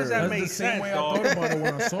 How does that That's make the same sense, way I dog? thought about it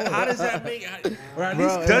when I saw it. How does that make? Or at Bro,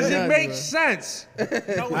 least, it's Does it nuts, make bro. sense?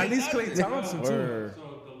 No, at least Klay Thompson too. Word. Oh,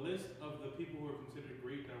 So the list of the people who are considered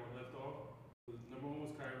great that were left off was number 1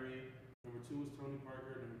 was Kyrie, number 2 was Tony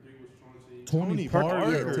Parker, number 3 was Chauncey, Tony Parker.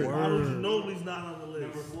 Parker. Yeah, How would you Word. know he's not on the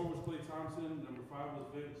number list? 4 was Klay Thompson, number 5 was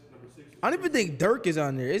Vince, number 6 was I don't even think Dirk is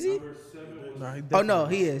on there, is he? number 7 was Nah, he Oh no,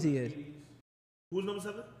 definitely- he is. He is. 80s, Who's number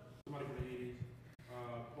 7? somebody from the 80s.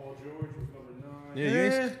 Paul George was number 9.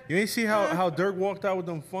 Yeah, you ain't see how Dirk walked out with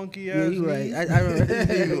them funky ass. Yeah, you right. I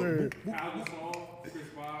remember. Al Gasol, Chris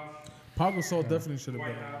Bosh, Pau Gasol definitely should have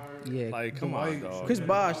Dwight been. Howard, Yeah. Like, come on, dog. Chris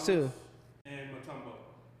Bosh too. and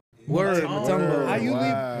Mutombo. Word, Mutombo. How you leave?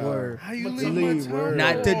 Wow. Word. How you Leave, leave? word.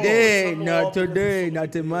 Not today. Not today.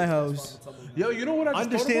 Not in my house. Yo, you know what I just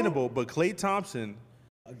Understandable, but Klay Thompson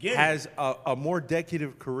Again. has a more decade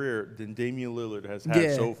of career than Damian Lillard has had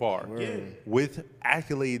Yeah. so far, with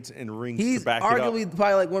accolades and rings He's to back arguably it up.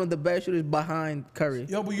 probably like one of the best shooters behind Curry.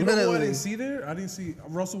 Yo, but you know what I Literally. didn't see there? I didn't see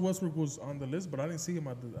Russell Westbrook was on the list, but I didn't see him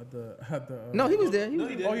at the. No, he was there. He No,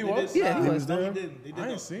 was he there. did. he They was? did Yeah, he style. was No, there. he didn't. They did I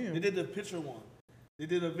didn't see him. They did the picture one. They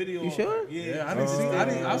did a video. You of sure? him. Yeah, I didn't see.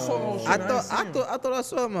 I saw the whole shit. I didn't thought see him. I thought I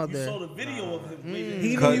saw him out You there. saw the video of him. waving He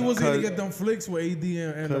his- knew he was gonna Cause- get them flicks with AD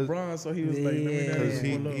and 'cause- LeBron, so he was like, let me Yeah. not Because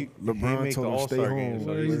even pull he up. LeBron make told the him stay All-Star home. game,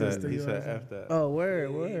 so Yeah, he he said said he stay said home. F that. Oh, word.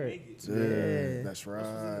 Yeah, that's right.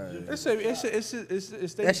 It's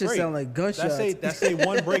That shit sound like gunshots. That's a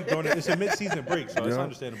one break during it. It's a mid-season break, so it's Yeah.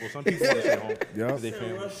 understandable. Some people want to stay home. Yep. 'cause they Said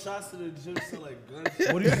family. rush shots to the gym sound like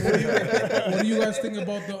gunshots. What do you guys think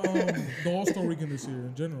about the All-Star weekend this year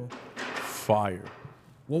in general? Fire.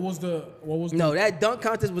 What was the No, that dunk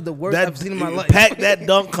contest was the worst I've seen in my life. Pack that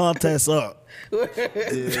dunk contest up.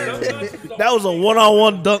 That was a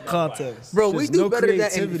one-on-one dunk contest. Bro, we Just do no better than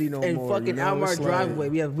that creativity in, no in more, fucking you know? Almar It's like- driveway.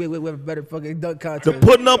 We have a better fucking dunk The contest.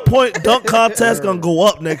 putting up point dunk contest gonna go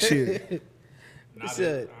up next year.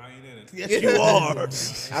 Said, I ain't in it. Yes, you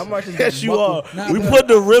are. Almar just Yes, you are. Nah, We but- put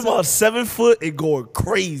the rim on 7 foot and going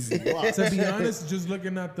crazy. To be honest, just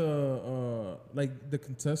looking at the the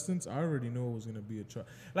contestants, I already knew it was gonna be a try.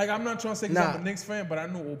 Like I'm not trying to say 'cause I'm Nah. a Knicks fan, but I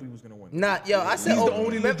knew Obi was gonna win. Nah, yo, I said, He's the oh,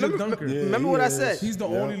 only legit dunker. Remember what I said? He's the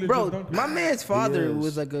only legit Bro, dunker. my man's father is.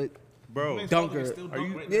 was like a Bro, dunker. are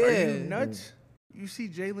you Yeah. nuts? You see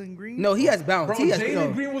Jalen Green? No, he has balance. Bro, he has,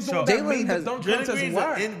 Jalen Green was the one Jalen that made the has- dunk Jalen contest Green's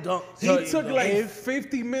whack. an in dunk. He took like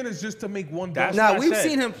 50 minutes just to make one dunk. That's Nah, what I we've said.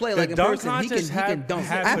 seen him play The like in dunk person. He can contest dunk.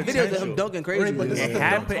 had I have videos of him potential. dunking crazy. Right, but this is It the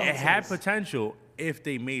had, dunk it had contest. potential if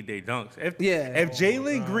they made their dunks. If Yeah.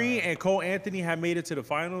 Jalen Green and Cole Anthony had made it to the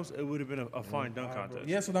finals, it would have been a fine dunk contest.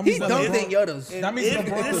 Yeah, so that He means dunked in Yodas. That means If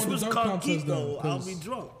LeBron this won was the dunk contest Conquito, then, I'll 'cause- be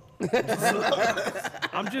drunk.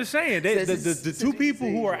 I'm just saying, the Says- two people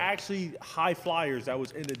who are actually high flyers that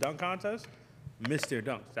was in the dunk contest missed their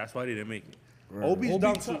dunks. That's why they didn't make it. Obi's Obi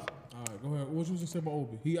dunks. tough. All right, go ahead. What you was gonna say about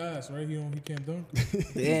Obi? He asked, right? He can't dunk.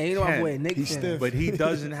 Yeah, you know my boy Nick. He's fan. stiff. But he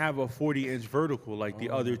doesn't have a 40-inch vertical like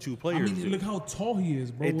the other two I players mean, do. look how tall he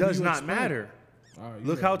is, bro. It What do does you not expect? matter. All right,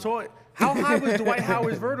 Look yeah. how tall. How high was Dwight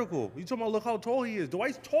Howard's vertical? You talking about look how tall he is?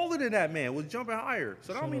 Dwight's taller than that man. Was jumping higher,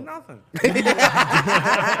 so that don't mean nothing.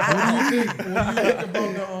 What do you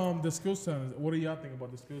think about the skills challenge? What do y'all think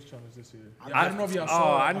about the skills challenge this year? I don't know if y'all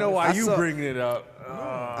saw. I know why I you saw- bringing it up.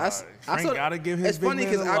 Frank saw- gotta give his It's big funny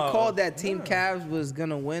man because the I love. called that Team Cavs was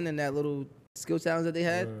gonna win in that little skill challenge that they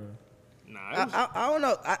had. Nah, it was- I don't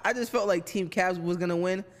know. I just felt like Team Cavs was gonna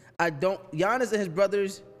win. I don't. Giannis and his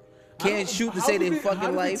brothers can't shoot to How save did their how fucking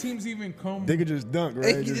did life. The teams even come. They could just dunk,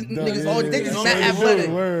 right? Just dunk. Niggas, Yeah, all, yeah, they yeah. just That's not all they athletic.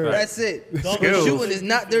 do. Word. That's it. Skills. Shooting is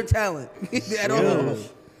not their talent at all.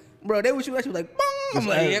 Bro, they would shoot at you like, boom. I'm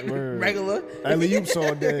like, act- yeah, word. regular. Alley-oops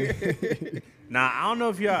all day. Nah, I don't know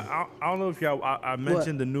if y'all. I don't know if y'all. I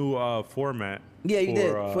mentioned the new format. Yeah, you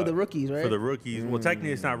did. For the rookies, right? For the rookies. Well,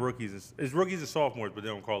 technically, it's not rookies. It's rookies and sophomores, but they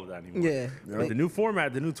don't call it that anymore. Yeah. But the new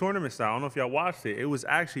format, the new tournament style. I don't know if y'all watched it. It was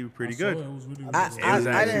actually pretty I saw good. It was really good. I was didn't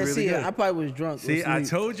actually see really it. good. I probably was drunk. See, I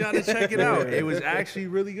told y'all to check it out. It was actually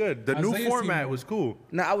really good. The new Isaiah format seen was cool.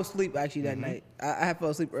 No, I was asleep actually that night. I had fell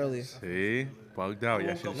asleep earlier. See, bugged out.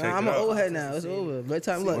 Y'all should check Nah, I'm it an out. old head now. It's over.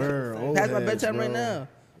 Bedtime. Look, Word, old past my heads, bedtime right bro. now.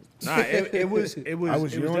 Nah, it was. I was it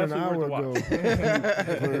was yawning an definitely hour worth ago.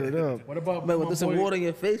 the watch. Word up. What about But my with some boy, water in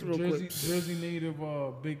your face real Jersey, quick. Jersey native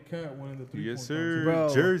Big Cat winning the 3-point Yes, sir.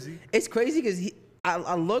 Bro. Jersey. It's crazy because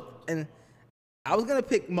I looked and I was gonna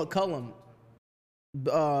pick McCollum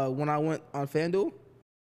when I went on FanDuel,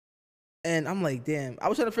 and I'm like, damn. I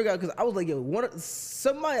was trying to figure out because I was like, yo,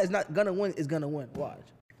 somebody that's not gonna win is gonna win. Watch,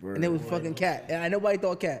 and it was fucking Cat, and nobody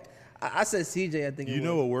thought Cat. I said CJ. I think You it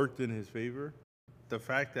know was. what worked in his favor? The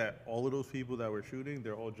fact that all of those people that were shooting,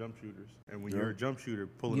 they're all jump shooters. And when you're a jump shooter,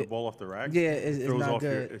 pulling Yeah. the ball off the rack, Yeah, it's throws not off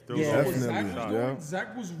good. It throws Yeah. off What your Zach Definitely, was shot. yeah. doing?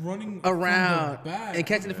 Zach was running Around from the back. and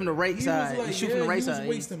catching it from the right He side. was He shoot from the right he side.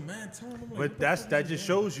 was wasting mad time. I'm like, But what the fuck that is just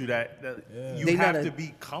he doing? shows you that you They have not a- to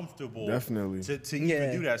be comfortable Definitely. to Yeah.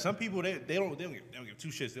 even do that. Some people they don't give two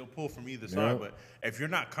shits. They'll pull from either side. But if you're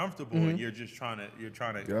not comfortable and you're just trying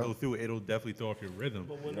to go through it, it'll definitely throw off your rhythm.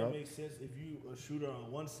 But wouldn't it make sense if you a shooter on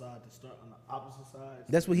one side to start on the opposite side?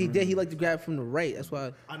 That's what he did. He liked to grab from the right. That's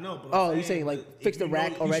why. I know. But Oh, I'm you saying like but fix if the you know rack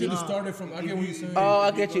you He already? should have started from. I get what you're saying. Oh,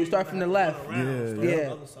 I get you. Start from the left. Around, Yeah, start yeah. on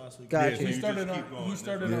the other side so you Got Yeah, you. so He you started just on. keep going. He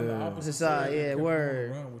started on the opposite Opposite side, and yeah, kept going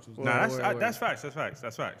word. around, which was Nah, Word. that's facts. That's facts.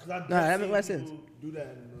 That's facts. I've Nah, that seen makes sense. people do that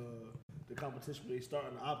in the competition where they start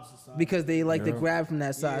on the opposite side. Because they like to grab from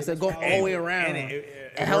that side. So go all the way around. And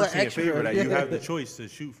it hella works in your extra. favor that you have the choice to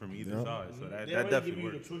shoot from either side. So they that already give definitely you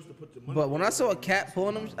the works. choice to put your money. But when I saw a Cat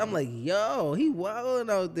pulling him, I'm like, yo, he wilding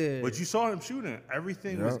out there. But you saw him shooting.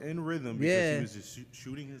 Everything was in rhythm because Yeah. he was just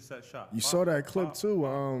shooting his set shot. You saw that clip too.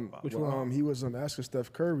 He was asking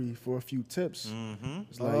Steph Curry for a few tips. Mm-hmm.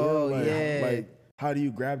 It's like, Oh, yo, like, yeah. like how do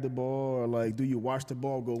you grab the ball, or like do you watch the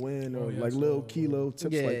ball go in, or yeah, like so- little kilo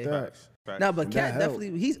tips Yeah. like that. Nah, but And Cat that helped.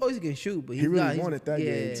 definitely, he's always can shoot, but He he's really not. wanted that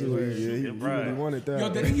game too. word. Yeah, he Right. really wanted that.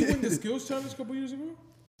 Yo, didn't he win the skills challenge a couple years ago?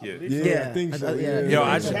 Yeah. yeah, I think so. Yeah. Yeah. Yo,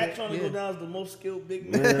 I just, Cat trying to go down as the most skilled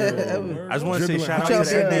big man. I just want to say Dribbling. shout out Trying to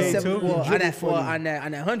to the be on that NBA seven- too. well, Dribble on that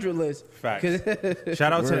 100 list. Facts. 'Cause-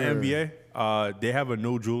 Shout out to the Word. NBA. They have a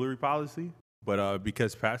no jewelry policy, but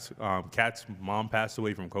because Cat's mom passed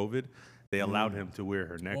away from COVID, they allowed him to wear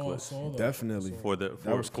her necklace Definitely. for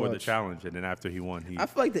the challenge, and then after he won, I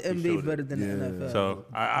feel like the NBA is better than the NFL. So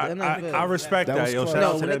The I NFL. respect That that. was Yo, clutch. shout No,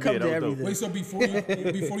 out to when the it comes NBA. to That was dope. everything. Wait,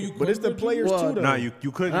 so before you But it's the players Well, too, though. No, you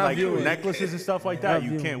couldn't Not like viewing. necklaces and stuff like that. Not You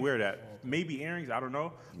viewing. can't wear that. Maybe earrings, I don't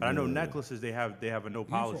know. But I know necklaces. They have a no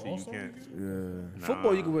policy. You All-Star can't.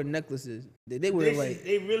 Football, you can wear necklaces. They wear like.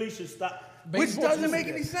 They really should stop. Which doesn't make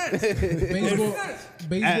any sense.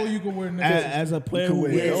 Baseball, you can wear necklaces. As a player could who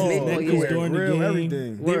wear wears all. necklaces You could wear during the grill, game,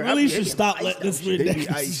 everything. they Word, really I- should they stop iced letting out us wear They be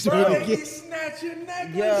necklaces iced during the out. game. Snatch your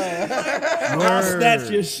necklace. Yeah. I'll snatch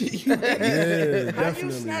your shit. Yeah, How you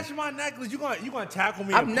definitely. snatch my necklace? You gonna tackle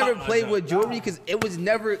me? I've and never pop my played junk? with jewelry because it was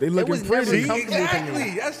never. They It looking was never pretty. comfortable to me.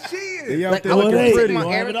 Exactly. That's cheating. They out Like there I would looking take pretty. my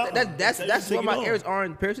Warm it earrings. up. That's Take why it my off. earrings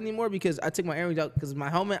aren't pierced anymore because I took my earrings out because my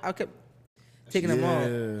helmet I kept taking them off.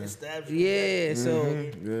 Yeah. It stabs you. Yeah, so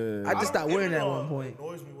Yeah. I just stopped don't- wearing it that at don't one point.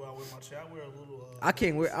 Annoys me when I wear my chain. I wear a little. I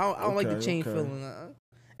can't wear. I don't like the Okay, chain okay. feeling.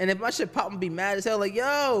 And if my shit pop, I'm be mad as hell. Like,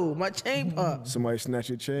 yo, my chain pop. Somebody snatch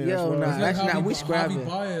your chain. Yo, as well. nah. It's like Actually, Javi- we scrapping. Javi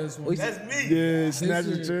Baez when- That's me. Yeah, This snatch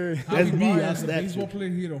your year, chain. Javi That's me, I Baez, the snatched baseball it. player,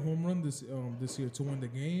 he hit a home run this year to win the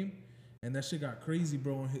game, and that shit got crazy,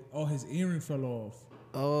 bro. And all his earring fell off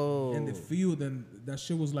Oh, in the field, and that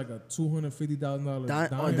shit was like a $250,000 diamond.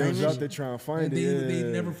 They was Diamond? out there trying to find And it. they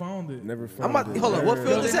yeah. never found it. Never I'm found about. it. Hold on, what Yo,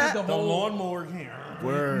 field they is had that? the whole- Lawnmower here.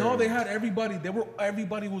 Word. No, they had everybody.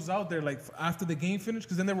 Everybody was out there like after the game finished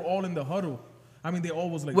because then they were all in the huddle. I mean, they all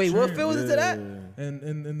was like. Wait, what cheering. field is it at? And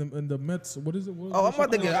in the Mets, what is it? What is Oh, that I'm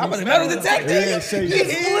about to shit get. called? I'm about to metal detector. Yeah, say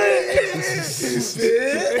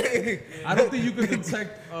I don't think you can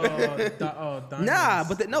detect diamonds. Nah,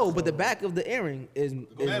 but the back of the earring is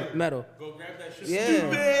metal. Go grab that shit.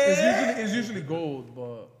 Yeah, It's usually gold,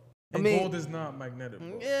 but I mean- gold is not magnetic.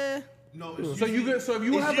 Bro. yeah. No, it's So you get, so if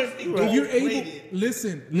you it's have usually if you're gold able, plated.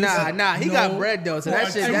 listen. Nah. He got no. bread though, so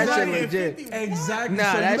that shit legit. Exactly.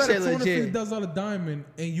 Nah, so that you got shit a legit. $250 diamond,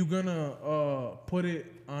 and you gonna put it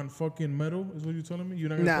on fucking metal? Is what you telling me? You're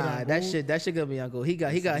not gonna put it Nah, on that gold? shit gonna be uncle. He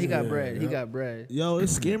got bread. He got bread. Yo,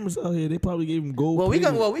 it's scammers out here. They probably gave him gold. Well, we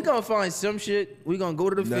plated. gonna find some shit. We gonna go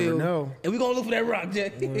to the Never field know. and we gonna look for that rock,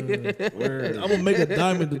 Jay. Word. I'm gonna make a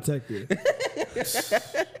diamond detector.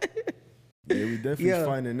 Yeah, we definitely Yeah.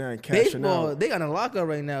 finding that and cashing Baseball, out. they got a lockout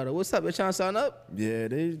right now. Though, what's up? They trying to sign up? Yeah,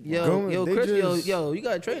 they Yo, going. they Chris, just, yo, you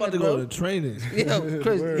got to train About us, to go bro. to training. Yo,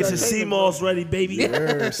 Chris, Word. you Get gotta some train sea us, bro. moss ready, baby.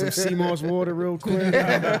 Word, some sea moss water real quick.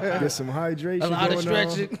 Get some hydration A lot of going on.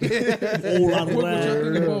 stretching. Whole lot of What y'all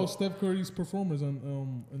think that. about Steph Curry's performance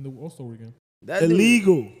on in the All-Star weekend? That dude,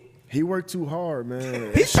 Illegal. He worked too hard,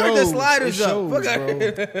 man. He It turned the shows. sliders It up. shows,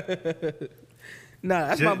 Fuck bro. Nah,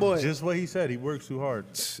 that's my boy. Just what he said. He works too hard.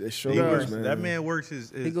 It shows, He works, man. that man works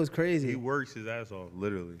his. He goes crazy. He works his ass off,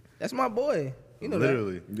 literally. That's my boy. You know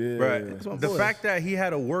Literally. Yeah. Right. That's my The boy. fact that he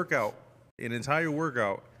had a workout, an entire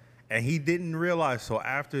workout, and he didn't realize till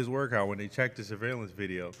after his workout when they checked the surveillance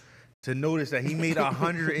video to notice that he made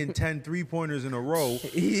 110 3-pointers in a row.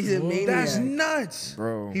 that. He's a maniac. That's nuts.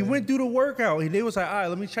 Bro. He went through the workout. They was like, all right,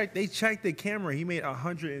 let me check. They checked the camera. He made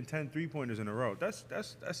 110 3-pointers in a row. That's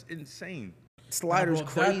insane. Sliders Bro,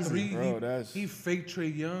 that crazy. three, Bro, that's- he faked Trey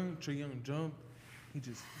Young jump. He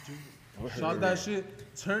just shot that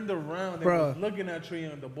shit, turned around, and Bro. was looking at Trey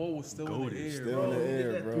Young. The ball was still in the air. Still Bro. in the He did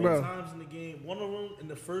air, that bro. three Bro. times in the game. One of them in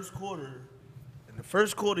the first quarter. In the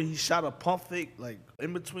first quarter, he shot a pump fake like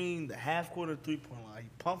in between the half quarter and 3-point line. He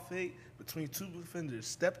pump fake between two defenders,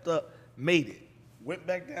 stepped up, made it, went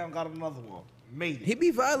back down, got another one, made it. He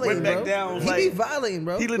be violating, Went back bro. down, He like- be violating,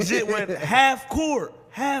 bro. He legit went half court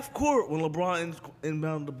when LeBron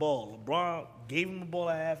inbounded the ball. LeBron gave him the ball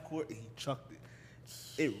at half court and he chucked it.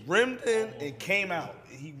 It rimmed in and came out.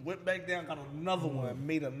 He went back down, got another one, and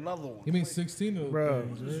made another one. He made 16 of Bro.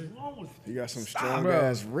 things, What's right? wrong with He you? got some Stop. strong Bro.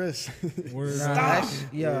 ass wrists. Word.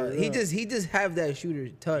 Yeah, he just have that shooter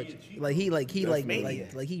touch. Like he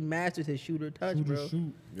maniac. like he mastered his shooter touch, Shoot or bro.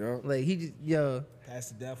 shoot. Yeah. Like he just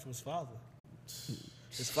Passed it down from his father.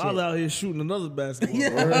 His father out here shooting another basketball.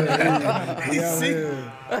 Yeah. He see,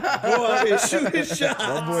 go out here shoot his shot.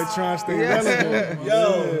 That boy trying to stay Yeah. relevant.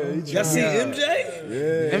 Yo, he y'all see trying. MJ?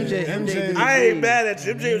 Yeah. MJ did I it. ain't mad at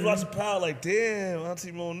you. MJ was watching Power like, damn,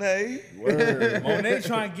 Auntie Monet. Word. Monet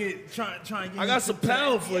trying to get. I got some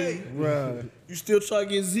power for you. Bruh. You still trying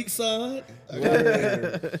to get Zeke signed?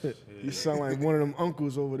 He You sound like one of them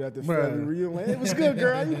uncles over there at the Bruh. family reunion. Like, hey, what's good,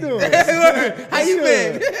 girl? How you doing? How you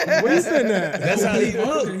been? Where you been at? That's how he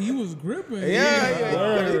look. He was gripping.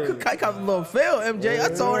 Yeah. You could cop a little fail, MJ.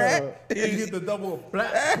 I saw that. You get the double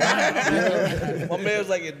black. My man was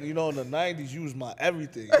like, in the 90s, you was my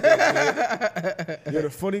everything. Yeah, the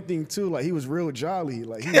funny thing too, like he was real jolly.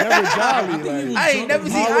 Like he never jolly. Like I ain't never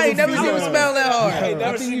seen him smell that hard. I ain't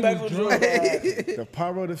never seen back with drunk. the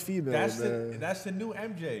power of the female. That's the new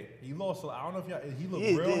MJ. He lost. I don't know if y'all. He looked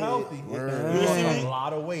Yeah, real healthy. He You lost see a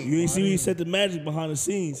lot of weight. You ain't see me set the magic behind the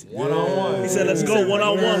scenes. One-on-one. He said, let's go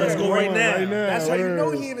one-on-one. Let's go right now. That's how you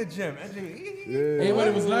know he in the gym. MJ.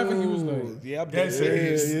 Everybody was laughing. He was like, Yeah, I'm dead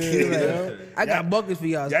serious. I got buckets for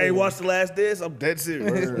y'all. Y'all ain't watched The Last Dance? I'm dead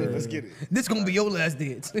serious. Let's get it. This gonna be your last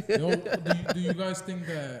dance. Yo, do you guys think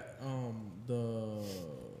that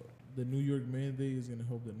the New York mandate is gonna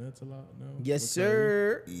help the Nets a lot now? Yes, With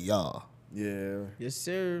sir. Yeah. Yeah, Yes,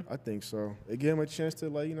 sir. I think so. It gave him a chance to,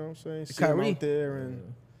 like, you know what I'm saying, see Kyrie. him out there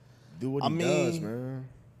and do what I he mean, does, man.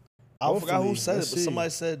 I forgot who Hopefully, said it, let's but see. somebody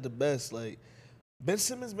said it the best. Like, Ben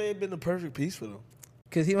Simmons may have been the perfect piece for them.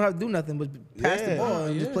 Cause he don't have to do nothing but pass the Yeah. ball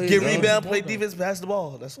and just play Get his game. rebound, play defense, pass the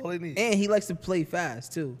ball. That's all they need. And he likes to play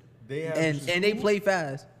fast too. They have And they play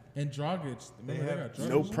fast. And Dragic. Remember they got Dragic.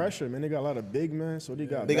 No pressure, man. They got a lot of big men, so they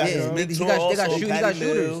got They got Yeah, his they mentor got also, shoot- he Patty got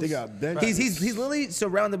shooters. Mills. They got bench. He's literally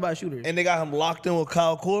surrounded by shooters. And they got him locked in with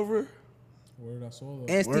Kyle Korver. Word, I saw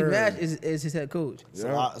that. And Steve Word. Nash is his head coach. It's,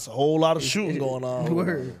 it's a whole lot of shooting going on.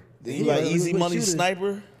 Word. Then you got Yeah, easy good money shooters.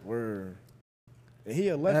 sniper. Word. And he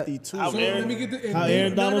a lefty too. How So Aaron- let me get the. If how they,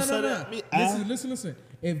 Aaron no, Donald no, said no, it? no. Me- Listen.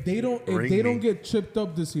 If they don't Ring me. get chipped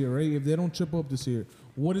up this year, right? If they don't chip up this year,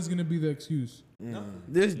 what is gonna be the excuse?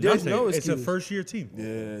 There's Nothing. no It's excuse. a first-year team. Yeah,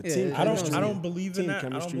 Yeah, team I I chemistry. don't believe in Team that. I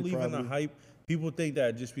don't chemistry, believe in the probably. hype. People think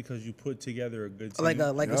that just because you put together a good team, like a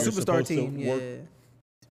you're superstar supposed to team. work Yeah.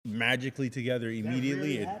 magically together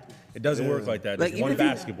immediately. It doesn't work like that. Like It's one even if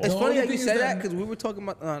you- basketball. It's The funny only that you thing is said that- that because we were talking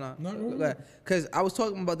about No, go no, ahead. because I was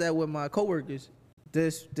talking about that with my coworkers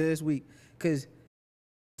this week because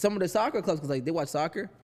some of the soccer clubs, because like they watch soccer,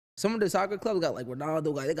 some of the soccer clubs got like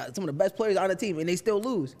Ronaldo, they got some of the best players on the team and they still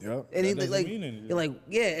lose. Yep. And he, That doesn't like mean anything. you're like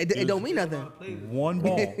yeah, it don't mean nothing. One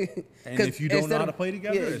ball. And 'Cause if you don't know instead how of- to play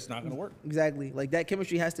together, yeah. it's not going to work. Exactly, like that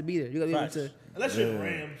chemistry has to be there. You got to be able Facts. to. Unless you're the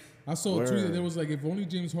Rams. I saw a tweet that there was like, if only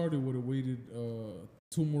James Harden would have waited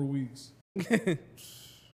 2 more weeks.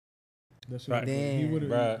 That shit Right. he would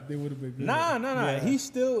Bruh. have. They would have been good. Nah. He's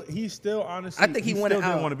still honestly. I think he wanted still out.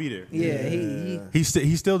 didn't want to be there. Yeah, He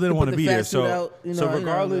still didn't He want put to the be fat there. suit So out, so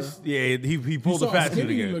regardless, yeah, he You pulled the saw how fat suit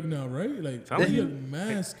skinny he again. look now, right? Like Telling he you. look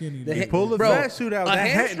mad skinny. The now. ha- Pull the Bro, fat suit out. A That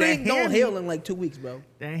hamstring don't hammy- heal in like 2 weeks, bro.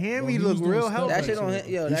 That hammy he was look doing real stuff healthy. That shit don't.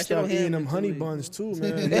 Actually. Yo, He that shit stopped don't heal. eating in them 2 honey weeks. buns too,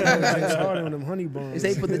 man. James Harden with them honey buns.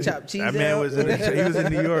 They put the chopped cheese. That man out. was he was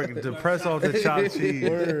in New York to press off the chopped cheese.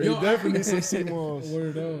 Word. Yo, He definitely needs some sea moss.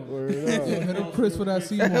 Word up. Word Yo, up. hit up Chris for that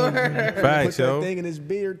Seymour. man. Put Facts, that yo. thing in his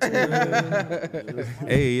beard too, man.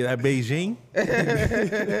 Hey, that Beijing.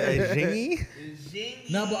 That Jingy.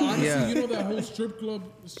 Nah, but honestly, Yeah. you know that whole strip club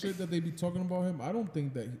shit that they be talking about him. I don't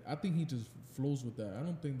think that. I think he just flows with that. I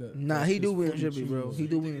don't think that. Nah, that's he do just win funny trippy, bro. tunes. He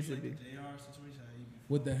do win trippy.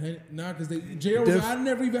 With the nah, because JR was like, I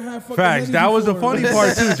never even had fucking Facts. Henny That was the before. funny part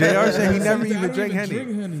too. JR said he So never he's like, I even don't drank Henny.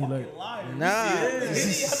 Drink Henny. Like,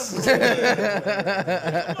 Nah.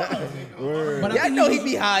 but Yeah, I know he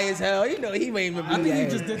be high as hell. You know he ain't even I be think he high.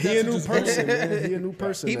 just did that. He a to new just person, go. man. He a new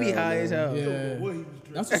person. He be now, high man. as hell. Yeah,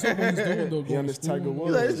 that's what's up when he's doing though. He Going on to this Tiger school.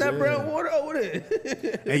 Woods. Like, it's that Yeah. brown water over there.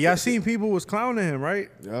 And y'all seen people was clowning him, right?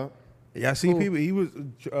 Yeah. Y'all seen people. He was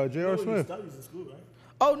J.R. Smith.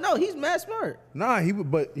 Oh no, he's mad smart. Nah,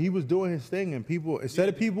 but he was doing his thing, and people instead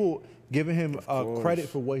of people giving him credit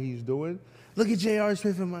for what he's doing, look at J.R.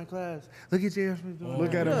 Smith in my class. Look at J.R. Smith doing.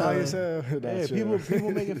 Look at him high as hell. Yeah,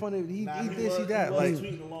 people making fun of he this, he that. Like,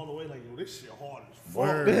 tweeting along the way like, yo, this shit hard as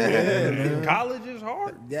fuck. yeah, college is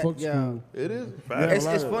hard. That, Fuck yeah. school. It is.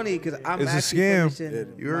 It's funny because I'm It's a actually scam.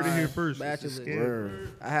 finishing You heard it my here first. It's a bachelor's. scam.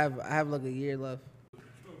 Word. I have like a year left.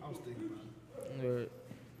 Word.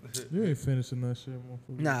 You ain't finishing that shit,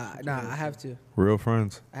 motherfucker. Nah, I have to. Real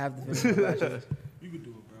friends. I have to finish my bachelor's. You can do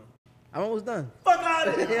it, bro. I'm almost done. Fuck out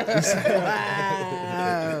of here.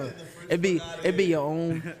 Wow. It'd be your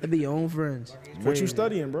own friends. What you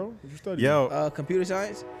studying, bro? What you studying? Yo, Computer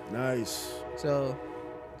science. Nice. So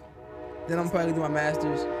then I'm probably gonna do my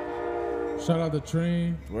master's. Shout out the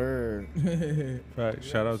train. Word. fact,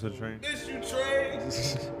 shout out to the train. Miss you, Trey.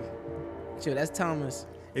 Sure, that's Thomas.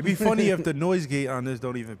 It'd be funny if the noise gate on this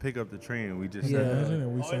don't even pick up the train. We just Yeah. Imagine it.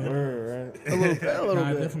 We say Word, right? A little Nah,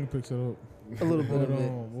 it bit. definitely picks it up. A little bit But of it.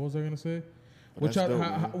 what was I gonna say? Which That's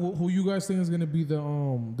dope, who you guys think is gonna be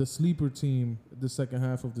the sleeper team the second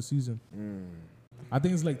half of the season? I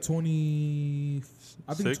think it's like 20.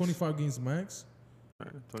 I think Six? 25 games max.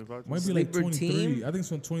 25. Might be like Sleeper 23. team? I think it's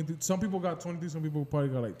 23. Some people got 23. Some people probably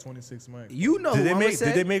got like 26 max. You know Did who they I'm make? gonna say?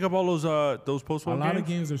 Did they make up all those A postponed lot games? of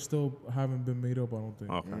games are still haven't been made up. I don't think.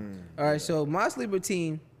 Okay. All right, so my sleeper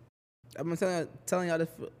team, I've been telling y'all this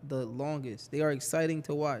for the longest. They are exciting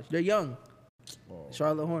to watch. They're young.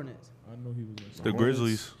 Charlotte Hornets. I know he was gonna say. The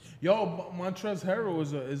Grizzlies. Yo, Montrezl Harrell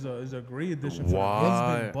is a great addition. For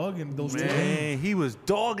Why? He's been bugging those two games. Man, he was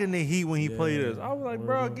dogging the Heat when he played us. I was like,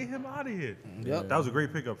 bro, word. get him out of here. Yep. That was a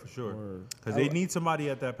great pickup for sure. Word. Because they need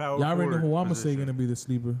somebody at that power Y'all already know forward who I'm gonna say position. gonna be the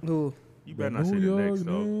sleeper. Who? You better The not say the New Knicks, York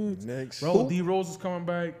though. Knicks. Next. Bro, D Rose is coming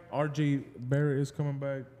back. RJ Barrett is coming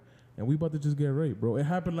back. And we about to just get right, bro. It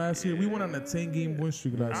happened last year. We went on a 10-game win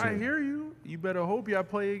streak last I year. hear you. You better hope y'all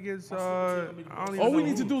play against. I don't even All we know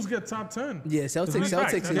need to who. do is get top 10. Yeah, Celtics. Facts,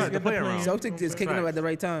 Celtics that's right, the is play around. Celtics is kicking them at the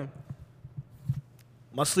right time.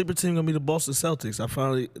 My sleeper team gonna be the Boston Celtics.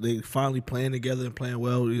 They finally playing together and playing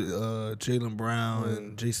well. Jaylen Brown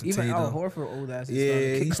and Jason Even Tatum. Al Horford, old ass.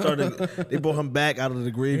 Yeah, he started. They brought him back out of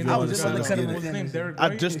the graveyard. I and was just said, about to "Let's cut get him. it." What's his name? Derek I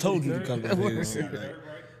White? just told you to come Derek- to me.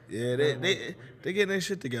 Yeah, they getting their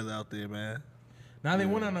shit together out there, man. Now they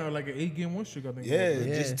went on like an 8-game win streak, I think. Yeah, Yeah.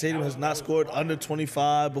 Jason Tatum has not scored under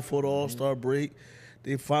 25 before the All-Star break.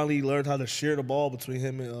 They finally learned how to share the ball between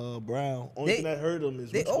him and Brown. Only They- thing that hurt him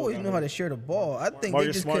is They which one always got know how hurt. to share the ball. I think Marcus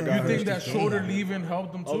they just Smart couldn't. got You hurt. think that shorter leaving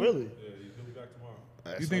helped them too? Oh, really?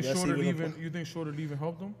 You think That's shorter even a leaving? pro- You think shorter leaving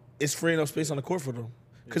helped them? It's freeing up space on the court for them.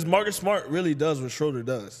 Because Marcus Smart really does what Schroeder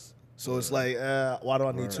does. So it's like, why do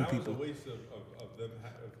I need two people? waste of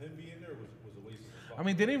him being there was a waste of I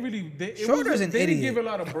mean, they didn't really. Schroeder's an they didn't idiot. give a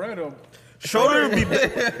lot of bread up. Schroeder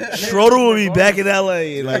will be back in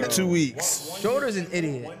LA in like 2 weeks. Schroeder's an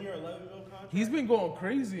idiot. He's been going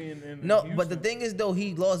crazy in No, Houston. but the thing is though,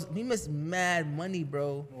 he missed mad money,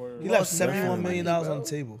 bro. He left lost mad $71 million money, bro. on the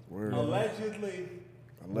table. Allegedly.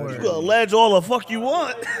 You can allege all the fuck you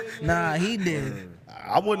want. Nah, he did.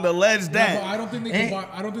 I wouldn't allege Yeah, but that. I don't think they can buy.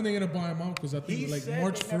 I don't think they're gonna buy him out because I think like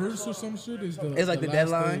March 1st or some shit is the. It's like the last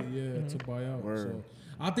deadline? day, to buy out. So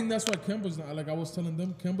I think that's why Kemba's not. Like I was telling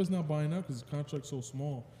them, Kemba's not buying out because his contract's so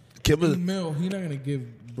small. Kemba- Email, he not gonna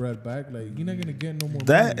give Brad back. Like he not gonna get no more.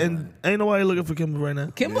 That money. and ain't nobody looking for Kimba right now.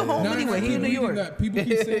 Kimba home Nah, anyway. I He in keep New reading York. that. People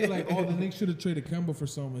keep saying like, "Oh, the Knicks should have traded Kemba for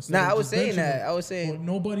something." instead Nah, of I was just saying benching that. him. I was saying- But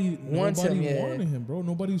nobody Wants him, yeah. wanted him, bro.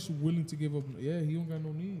 Nobody's willing to give up. Yeah, he don't got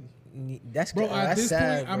no needs. That's Bro, at that's this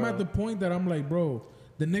sad, point, I'm bro. at the point that I'm like, bro,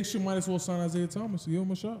 the Knicks should might as well sign Isaiah Thomas. Give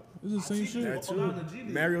him a shot. It's the same shit. That too.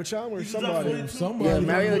 Mario Chalmers, somebody. Somebody. Yeah,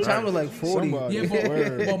 Mario Chalmers like 40. Somebody. Yeah, but,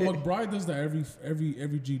 Word. but McBride does that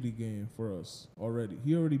every G League game for us already.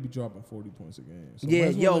 He already be dropping 40 points a game. So Yeah, might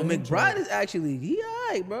as well yo, let him McBride try. is actually he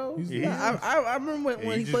alright, bro. He's- I remember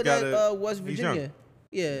when he just played at gotta- West he's young. Virginia.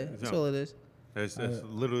 Yeah, that's young. all it is. It's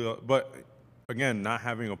literally, but again, not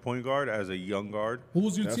having a point guard as a young guard, Who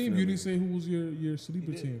was your team? You Definitely. didn't say who was your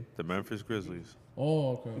sleeper team. the Memphis Grizzlies.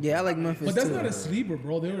 Oh, okay. Yeah, I like Memphis But that's too. not a sleeper,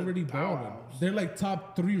 bro. They're already balling. They're like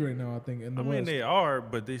top 3 right now, I think, in the I mean, West. they are,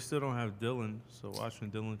 but they still don't have Dylan. So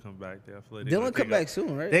watching Dylan come back, I feel like they're Dylan gonna come take back a-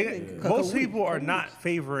 soon, right? They, Couple most weeks, people are couple not weeks.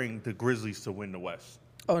 favoring the Grizzlies to win the West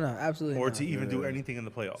Oh no, absolutely. or not. to even do anything in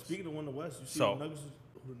the playoffs. Speaking of one the West, you see So-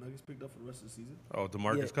 who the Nuggets picked up for the rest of the season? Oh,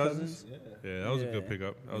 DeMarcus Yeah, Cousins? Cousins. Yeah, that was a Yeah. good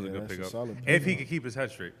pickup. That was a Yeah, good that's a pickup. solid If he could keep his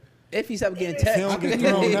head straight. If he stopped getting he don't tagged, get he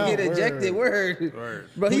thrown get out, ejected. Word. Word.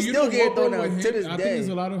 Bro, But he's you still know getting what, bro, thrown out with to him, this I think day. there's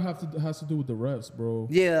a lot of has to do with the refs, bro.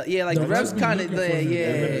 Yeah, like the The refs refs be kind of, looking for him. yeah.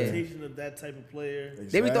 Limitation of that type of player.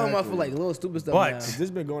 They be throwing him out for Exactly. like little stupid stuff. But- now. This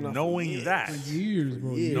been going on. Knowing that, Years,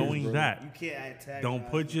 bro. Years, knowing You that, can't attack. don't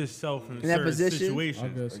put yourself in that certain position? I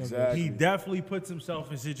situations. guess. Exactly. He definitely puts himself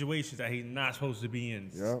in situations that he's not supposed to be in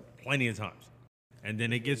Yep. plenty of times. And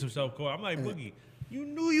then it gets himself caught. I'm like, Boogie, you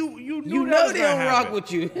knew You that know was they gonna don't happen. rock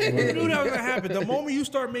with you. You knew that was gonna happen. The moment you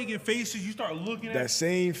start making faces, you start looking at That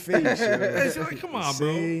same face. it's like, come on,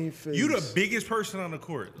 bro. Same face. You the biggest person on the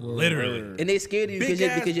court, literally. And they scared of you Big because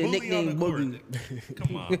ass your bully on nickname the Boogie. court.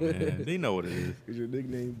 Come on, man. They know what it is. Is your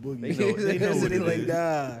nickname Boogie? They know So what they it like, is.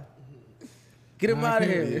 nah. Get him Nah, I out of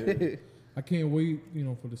can't- here. I can't wait,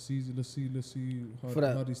 for the season. Let's see For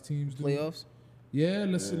the how these teams do. Playoffs. Yeah,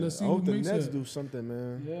 let's see I who hope the makes Nets it. do something,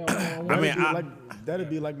 man. Yeah, I mean, That'd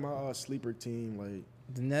be like my sleeper team. Like,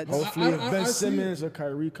 The Nets. hopefully, if I Ben see- Simmons or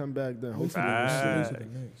Kyrie come back, then hopefully Facts.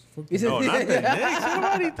 we'll see. Is it- No, not the Knicks.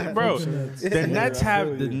 Nobody think, bro. The Nets I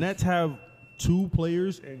feel have you. 2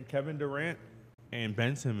 players in Kevin Durant and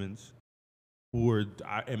Ben Simmons, who are,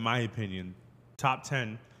 in my opinion, top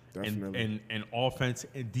 10 Definitely. in offense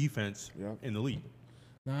and defense Yep. in the league.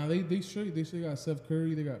 Nah, they straight. They still got Seth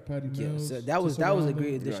Curry. They got Patty Yeah, Mills. so that was a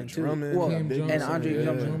great addition too. Drummond, Well, Cam and Johnson, Andre yeah.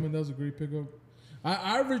 Drummond. That was a great pickup.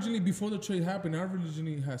 I originally, before the trade happened, I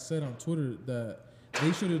originally had said on Twitter that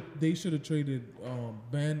they should have traded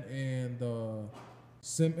Ben and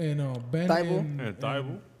Ben And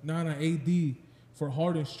Thibault? AD for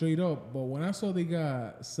Harden straight up. But when I saw they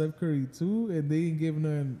got Seth Curry too, and they didn't give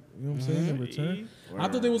none, you know what I'm saying, in return, I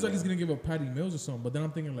thought they was like he's gonna give up Patty Mills or something. But then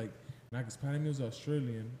I'm thinking like, nah, because Patty Mills is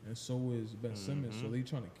Australian and so is Ben Simmons, so they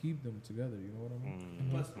trying to keep them together. You know what I mean?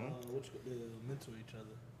 Plus, they mentor each other.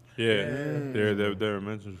 Yeah, they're a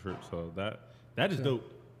mentorship. So that is dope.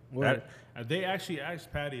 That, they actually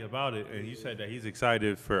asked Patty about it, and he said that he's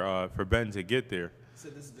excited for Ben to get there. He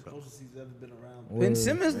said this is the closest he's ever been around. Ben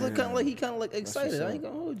Simmons look kind of like excited. I ain't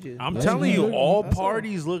gonna hold you. I'm That's telling you, good. all That's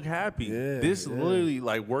parties look happy. Yeah, This yeah. literally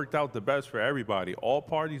like worked out the best for everybody. All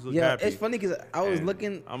parties look Yeah, happy. it's funny because I was And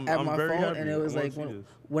looking I'm at my very phone happy. and it was I like wanna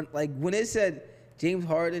see when it said James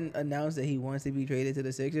Harden announced that he wants to be traded to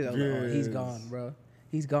the Sixers, I was like, oh, he's Yes. gone, bro.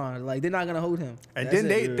 He's gone. Like they're not gonna hold him. And That's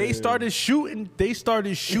then it. they started shooting. They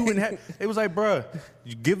started shooting. It was like, bruh,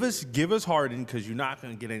 you give us Harden because you're not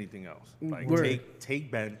gonna get anything else. Like Word.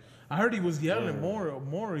 take Ben. I heard he was yelling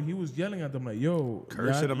more. He was yelling at them like, "Yo,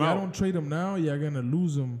 Cursing y'all him out. don't trade him now. Y'all gonna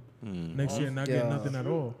lose him next year and not get nothing at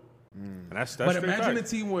all." And that's But straight imagine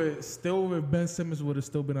facts. the team would still with Ben Simmons would have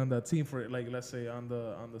still been on that team for like let's say on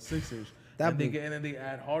the Sixers. That'd And be- then they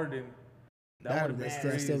add Harden. That would have been That's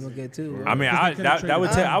crazy. still gonna get too. Bro. I mean, Because they could've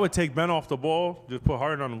I would traded take Ben off the ball. Just put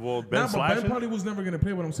Harden on the ball. Ben Nah, but Ben slashing. probably was never gonna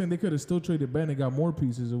play. What I'm saying, they could have still traded Ben and got more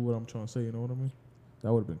pieces of what I'm trying to say. You know what I mean?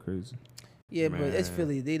 That would have been crazy. Yeah, but it's Man.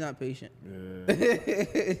 Philly. They not patient.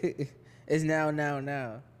 Yeah. It's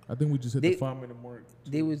now. I think we just hit They- the 5-minute mark.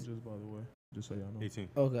 they too, was- just by the way, just so y'all know. 18.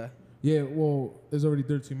 Okay. Yeah, well, it's already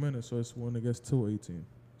 13 minutes, so it's when it gets to 18.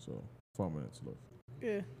 So 5 minutes left.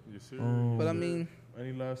 Yeah, Yes, sir. but I mean,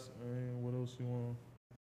 Any last? What else you want?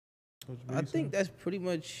 Touch I base think on? that's pretty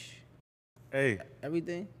much Hey,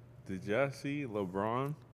 everything. did y'all see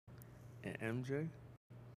LeBron and MJ?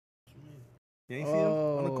 You ain't see them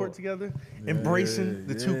on the court together, embracing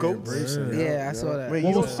the two goats. embracing. Yeah, I saw that. Wait,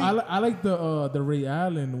 Well, you don't see? I like the Ray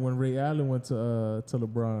Allen when Ray Allen went to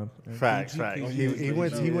LeBron. And Facts. He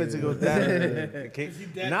went to go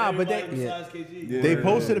down. Nah, but they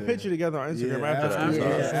posted a picture together on Instagram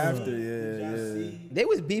after that. Yeah. They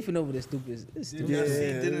was beefing over the stupid. Did you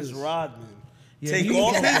see Dennis Rodman Yeah, take he-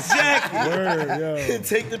 off his jacket Word, yo. and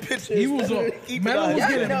take the picture? He was Keep it Melo out. was Yeah,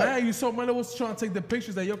 getting no. mad. You saw Melo was trying to take the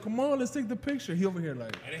pictures. Like, yo, come on, let's take the picture. He over here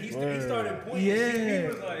like, And he started pointing. Yeah. He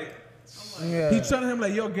was like, Yeah. he telling him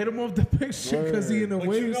like, yo, get him off the picture because he in the but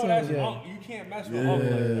way. you know or that's something. wrong. You can't mess with Hulk like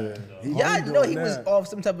that. He Y'all been know doing he was that. off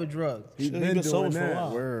some type of drug. He Shit, he been been sober doing for a that.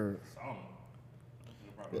 while. Word.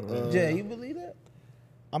 Jay, you believe that?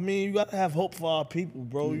 I mean, you gotta have hope for our people,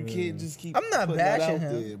 bro. You can't just keep. I'm not putting that bashing out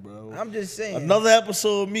him. there, bro. I'm just saying. Another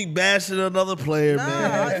episode of me bashing another player, Nah,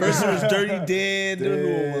 man. First it was Dirty Dan, then who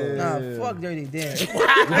it was? Nah, fuck Dirty Dan.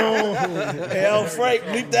 Hey, yo, Frank,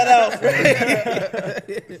 bleep that out,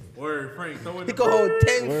 Frank. Word, Frank, throw it He in could hold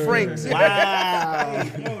 10 francs. Wow.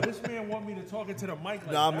 Yo, this man want me to talk into the mic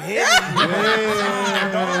like Nah, I'm handing you.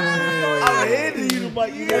 I'm handing you the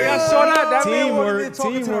mic. I saw that. That man wanted me to Teamwork,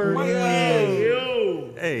 talk into the teamwork. mic. Yo.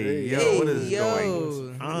 Hey, yo, Hey, what is yo.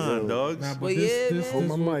 going on, dogs? Nah, but But yeah,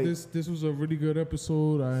 man. this was a really good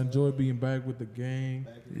episode. I enjoyed being back with the gang.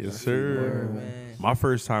 Yes, sir. man. My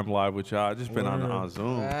first time live with y'all. I just been on Word.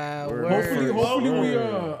 Zoom.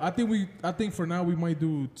 Hopefully, I think for now we might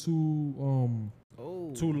do two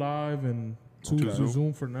live and two Zoom.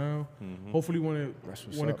 Zoom for now. Hopefully, when That's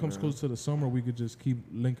what's it up, comes man. close to the summer, we could just keep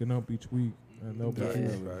linking up each week, and that'll be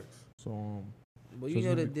cool. So But you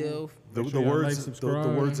know the deal. The, Make the sure y'all words, like, the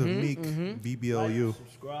subscribe. words of Meek, BBLU.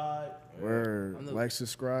 Subscribe. Word. Like,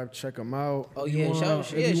 subscribe, check them out. Oh if you yeah, wanna-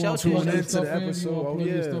 shout if you wanna to plug in your to stuff the in, you episode. wanna Oh, plug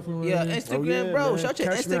your yeah. stuff in right Yeah, now? Instagram, bro. man. Shout your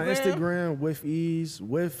Catch me on Instagram. Instagram with ease,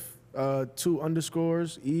 with 2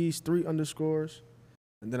 underscores, ease 3 underscores.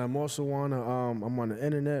 And then I'm also on I'm on the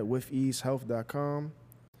internet with easehealth.com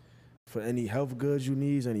for any health goods you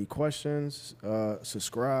need, any questions.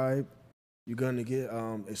 Subscribe. You're gonna get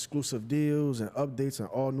exclusive deals and updates on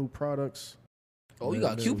all new products. Oh, you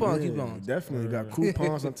got Yeah, coupons. Definitely got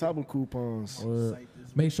coupons on top of coupons. Word.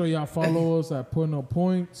 Make sure y'all follow us at Putting Up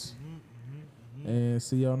Points. And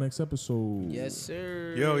see y'all next episode. Yes,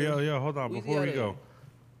 sir. Yo, hold on. Weezy Before we outta go.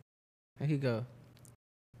 Here you go.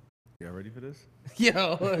 Y'all ready for this?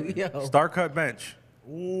 Yo. Star cut bench.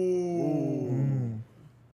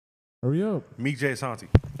 Hurry up. Meek J. Santi.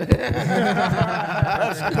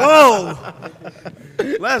 Go.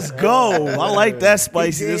 Let's go. I like that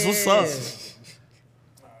spiciness. What's up?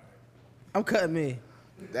 I'm cutting me.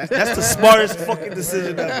 That's the smartest fucking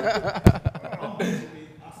decision ever.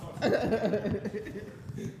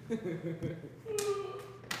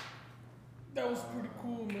 That was pretty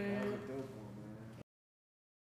cool, man.